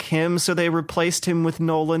like him, so they replaced him with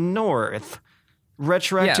Nolan North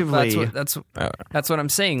retroactively. Yeah, that's what I'm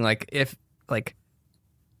saying. Like, if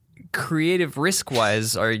creative risk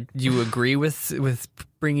wise, you agree with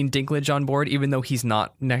bringing Dinklage on board, even though he's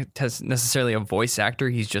not necessarily a voice actor,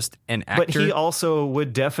 he's just an actor. But he also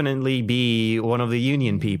would definitely be one of the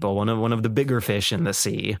union people, one of the bigger fish in the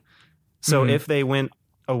sea. So if they went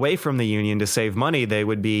away from the union to save money, they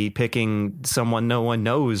would be picking someone no one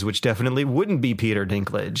knows, which definitely wouldn't be Peter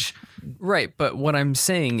Dinklage. Right, but what I'm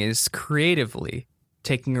saying is creatively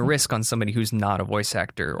taking a risk on somebody who's not a voice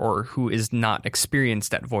actor or who is not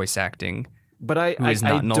experienced at voice acting. But I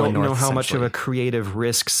don't know how much of a creative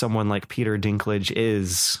risk someone like Peter Dinklage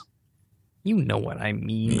is. You know what I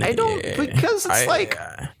mean. I don't, because it's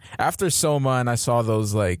after Soma and I saw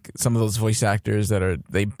those, like, some of those voice actors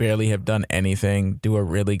they barely have done anything, do a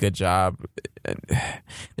really good job.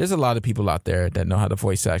 There's a lot of people out there that know how to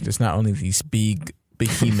voice act. It's not only these big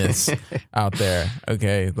behemoths out there.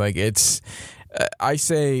 Okay. Like, I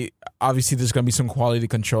say, obviously there's going to be some quality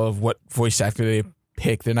control of what voice actor they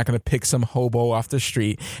pick. They're not going to pick some hobo off the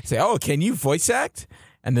street and say, oh, can you voice act?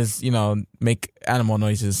 And there's, make animal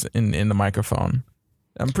noises in the microphone.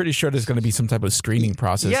 I'm pretty sure there's going to be some type of screening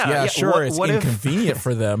process. Yeah, sure, it's inconvenient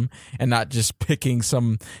for them and not just picking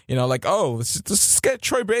some, let's get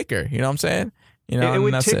Troy Baker. You know what I'm saying? It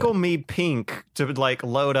would tickle me pink to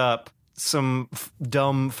load up some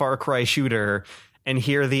dumb Far Cry shooter and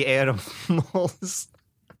hear the animals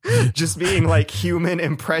just being human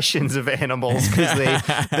impressions of animals because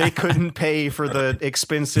they couldn't pay for the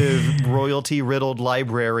expensive royalty-riddled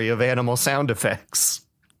library of animal sound effects.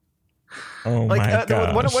 Oh my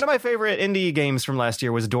gosh. One of my favorite indie games from last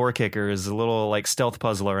year was Door Kickers, a little stealth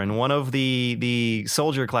puzzler, and one of the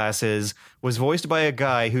soldier classes was voiced by a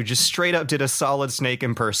guy who just straight up did a Solid Snake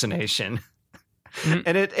impersonation.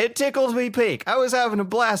 And it tickled me pink. I was having a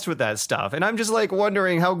blast with that stuff. And I'm just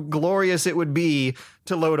wondering how glorious it would be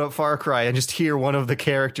to load up Far Cry and just hear one of the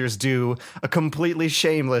characters do a completely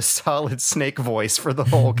shameless Solid Snake voice for the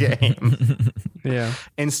whole game. Yeah.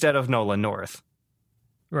 Instead of Nolan North.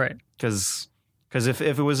 Right. Because if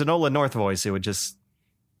it was a Nolan North voice, it would just,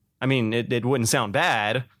 it wouldn't sound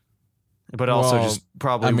bad, but also just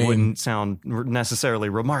probably wouldn't sound necessarily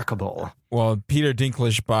remarkable. Well, Peter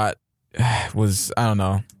Dinklage bot was, I don't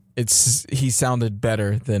know. He sounded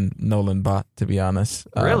better than Nolan Bot, to be honest.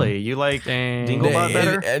 Really? You like Dinglebot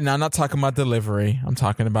better? And I'm not talking about delivery. I'm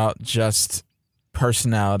talking about just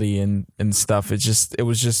personality and stuff. He just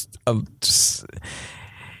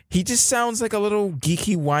sounds like a little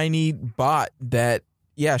geeky, whiny bot that,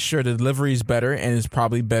 yeah, sure, the delivery is better and it's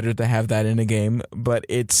probably better to have that in a game, but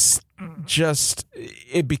it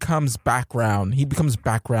becomes background. He becomes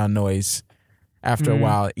background noise. After a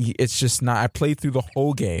while, it's just not. I played through the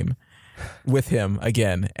whole game with him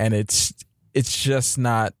again, and it's just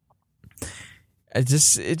not. It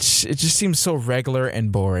just seems so regular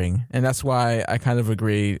and boring, and that's why I kind of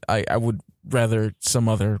agree. I would rather some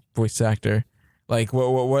other voice actor. Like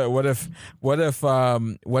what if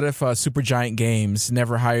Supergiant Games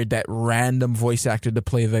never hired that random voice actor to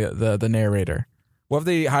play the narrator? What if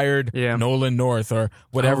they hired Nolan North or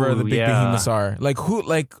whatever the big behemoths are?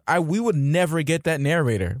 We would never get that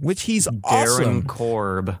narrator, which he's awesome. Darren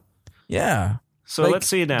Korb. Yeah. So let's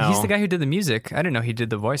see now. He's the guy who did the music. I didn't know he did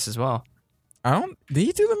the voice as well. Did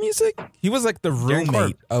he do the music? He was the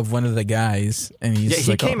roommate of one of the guys, and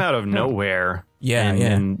he came out of nowhere.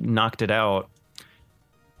 And knocked it out.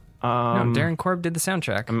 No, Darren Korb did the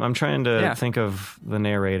soundtrack. I'm trying to think of the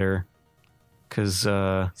narrator, because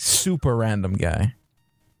super random guy.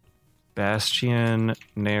 Bastion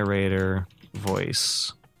narrator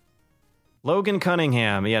voice. Logan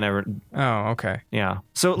Cunningham. Yeah, never. Oh, okay. Yeah.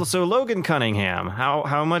 So Logan Cunningham.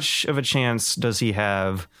 How much of a chance does he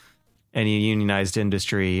have in a unionized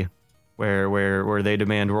industry where they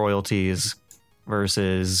demand royalties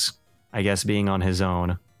versus, I guess, being on his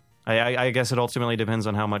own. I guess it ultimately depends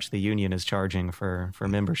on how much the union is charging for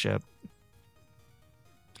membership.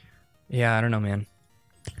 Yeah, I don't know, man.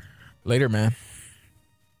 Later, man.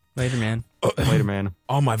 Later, man. Later, man.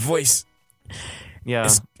 Oh, my voice. Yeah,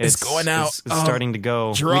 it's going out. It's starting to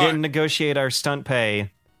go. Drunk. We didn't negotiate our stunt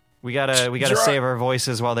pay. We gotta save our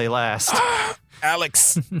voices while they last.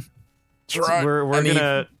 Alex, drunk. We're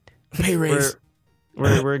gonna pay raise.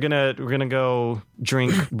 We're gonna go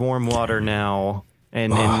drink warm water now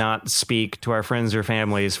and not speak to our friends or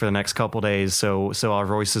families for the next couple days. So our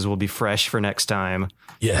voices will be fresh for next time.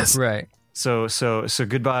 Yes, right. So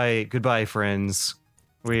goodbye, friends.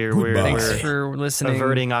 Thanks for listening.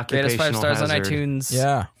 Averting Rate occupational us 5 stars hazard. on iTunes.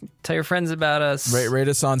 Yeah. Tell your friends about us. Rate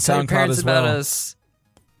us on Tell your SoundCloud parents as well. about us.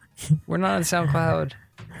 We're not on SoundCloud.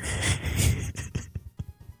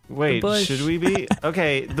 Wait, should we be?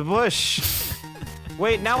 Okay, the bush.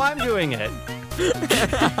 Wait, now I'm doing it.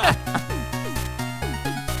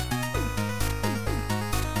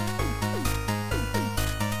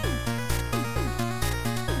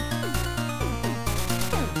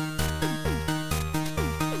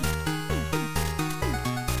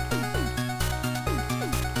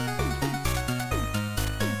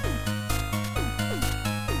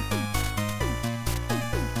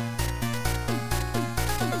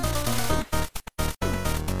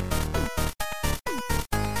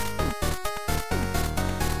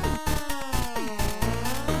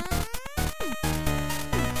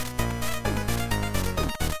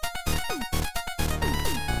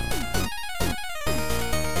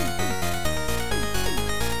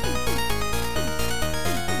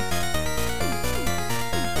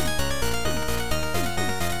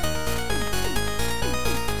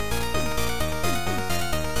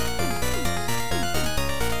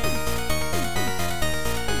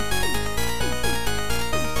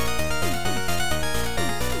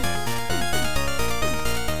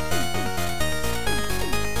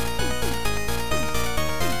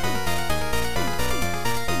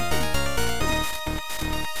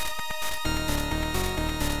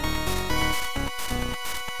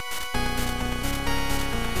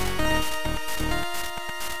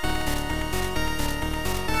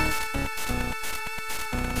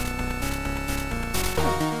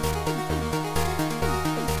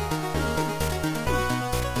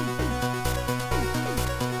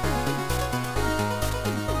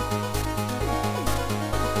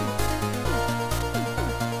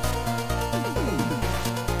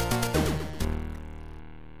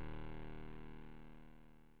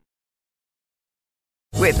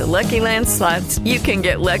 With the Lucky Land Slots, you can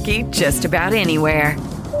get lucky just about anywhere.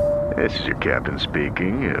 This is your captain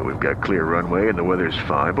speaking. We've got clear runway and the weather's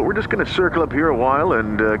fine, but we're just going to circle up here a while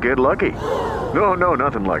and get lucky. No,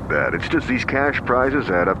 nothing like that. It's just these cash prizes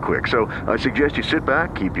add up quick. So I suggest you sit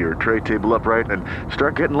back, keep your tray table upright, and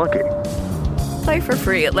start getting lucky. Play for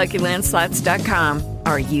free at LuckyLandSlots.com.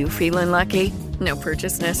 Are you feeling lucky? No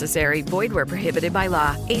purchase necessary. Void where prohibited by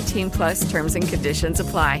law. 18+ terms and conditions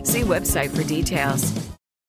apply. See website for details.